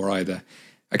much more either.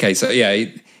 Okay, so yeah,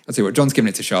 I'll tell you what, John's giving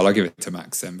it to Charles. I'll give it to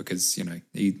Max then because,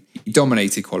 he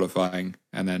dominated qualifying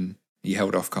and then he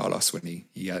held off Carlos when he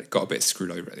got a bit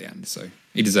screwed over at the end. So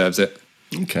he deserves it.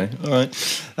 Okay, all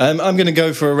right. I'm going to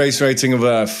go for a race rating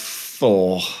of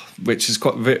 4. Which is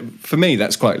for me,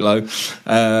 that's quite low.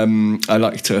 I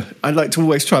like to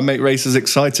always try and make races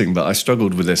exciting, but I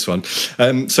struggled with this one.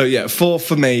 4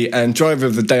 for me. And driver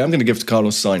of the day, I'm going to give to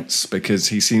Carlos Sainz because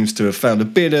he seems to have found a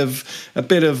bit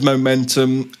of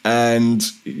momentum, and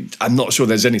I'm not sure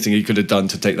there's anything he could have done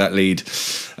to take that lead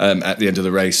at the end of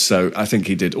the race. So I think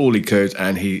he did all he could,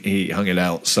 and he hung it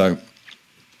out. So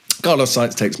Carlos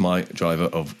Sainz takes my driver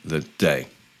of the day.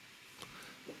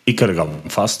 He could have gone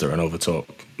faster and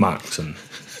overtook Max, and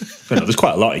there's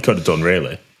quite a lot he could have done,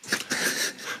 really.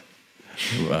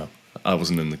 Well, I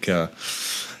wasn't in the car.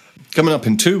 Coming up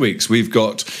in 2 weeks, we've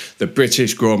got the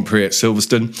British Grand Prix at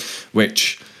Silverstone,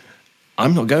 which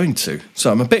I'm not going to.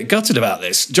 So I'm a bit gutted about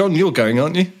this. John, you're going,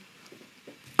 aren't you?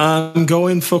 I'm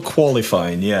going for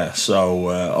qualifying, yeah. So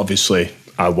obviously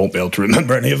I won't be able to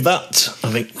remember any of that.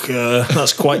 I think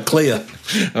that's quite clear.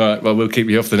 All right, well, we'll keep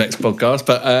you off the next podcast.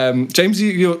 But James,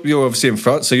 you're obviously in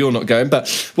France, so you're not going. But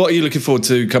what are you looking forward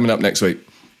to coming up next week?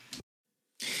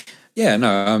 Yeah,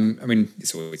 no,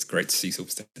 it's always great to see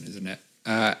Silverstone, isn't it?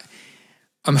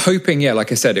 I'm hoping,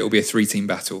 like I said, it will be a 3-team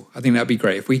battle. I think that'd be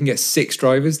great. If we can get 6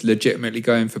 drivers legitimately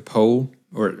going for pole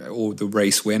or the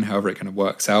race win, however it kind of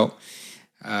works out,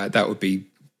 that would be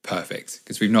perfect,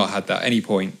 because we've not had that at any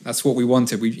point. That's what we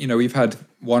wanted. We've had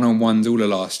one-on-ones all of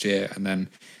last year, and then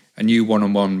a new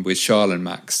one-on-one with Charles and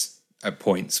Max at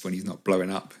points when he's not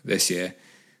blowing up this year.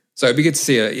 So it'd be good to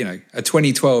see a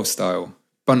 2012 style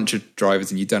bunch of drivers,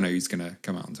 and you don't know who's going to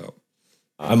come out on top.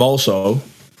 I'm also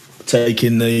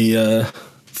taking the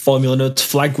Formula Nerds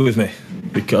flag with me,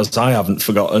 because I haven't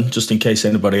forgotten, just in case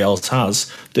anybody else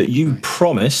has, that you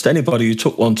promised anybody who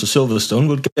took one to Silverstone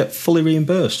would get fully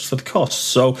reimbursed for the costs.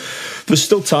 So there's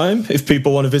still time. If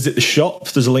people want to visit the shop,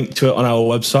 there's a link to it on our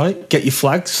website. Get your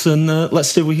flags, and let's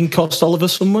see if we can cost Oliver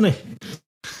some money.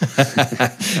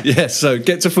 So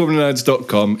get to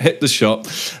formulanerds.com, hit the shop.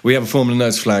 We have a Formula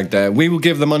Nerds flag there. We will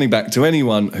give the money back to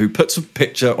anyone who puts a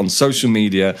picture on social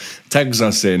media, tags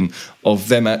us in, of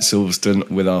them at Silverstone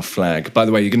with our flag. By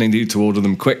the way, you're going to need to order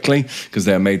them quickly because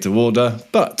they are made to order,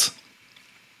 but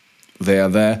they are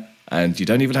there and you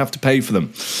don't even have to pay for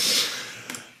them.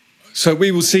 So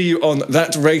we will see you on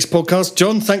That Race podcast.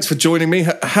 John, thanks for joining me.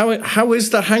 How is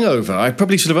the hangover? I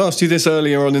probably should have asked you this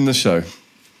earlier on in the show.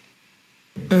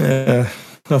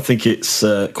 I think it's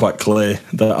quite clear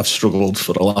that I've struggled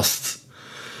for the last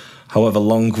however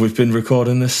long we've been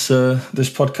recording this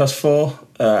podcast for.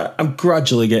 I'm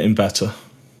gradually getting better.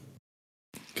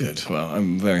 Good. Well,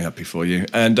 I'm very happy for you.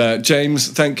 And James,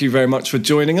 thank you very much for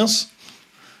joining us.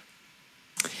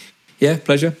 Yeah,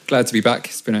 pleasure. Glad to be back.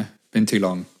 It's been too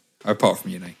long, apart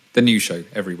from the new show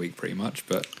every week pretty much,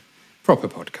 but proper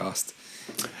podcast.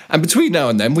 And between now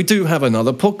and then, we do have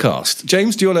another podcast.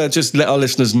 James, do you want to just let our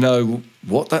listeners know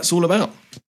what that's all about?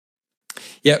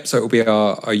 Yep, so it will be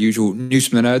our usual News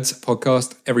from the Nerds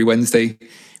podcast every Wednesday,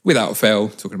 without fail,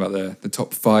 talking about the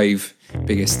top 5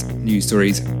 biggest news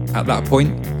stories at that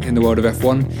point in the world of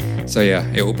F1. So yeah,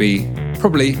 it will be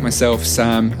probably myself,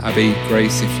 Sam, Abby,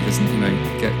 Grace, if she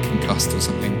doesn't, get concussed or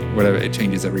something, whatever, it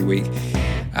changes every week.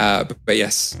 But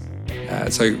yes,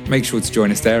 so make sure to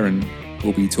join us there, and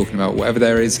we'll be talking about whatever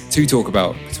there is to talk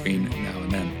about between now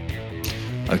and then.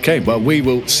 Okay, well, we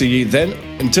will see you then.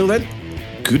 Until then,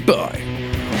 goodbye.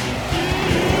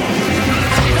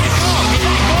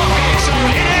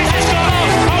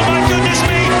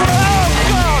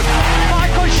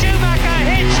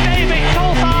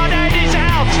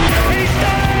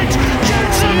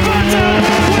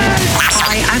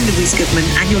 I'm Louise Goodman,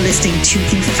 and you're listening to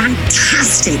the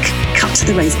fantastic Cut to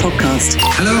the Race podcast.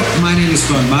 Hello, my name is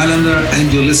Bernd Mailander,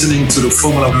 and you're listening to the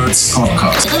Formula Nerds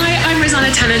podcast. Hi, I'm Rosanna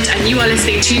Tennant, and you are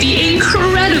listening to the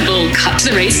incredible Cut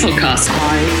to the Race podcast.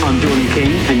 Hi, I'm Jordan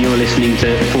King, and you're listening to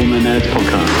the Formula Nerds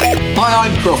podcast. Hi,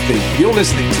 I'm Crofty. You're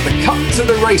listening to the Cut to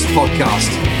the Race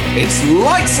podcast. It's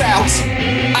lights out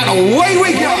and away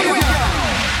we go!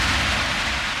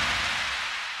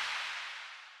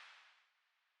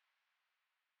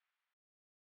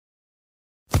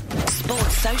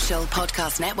 Sports Social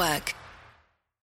Podcast Network.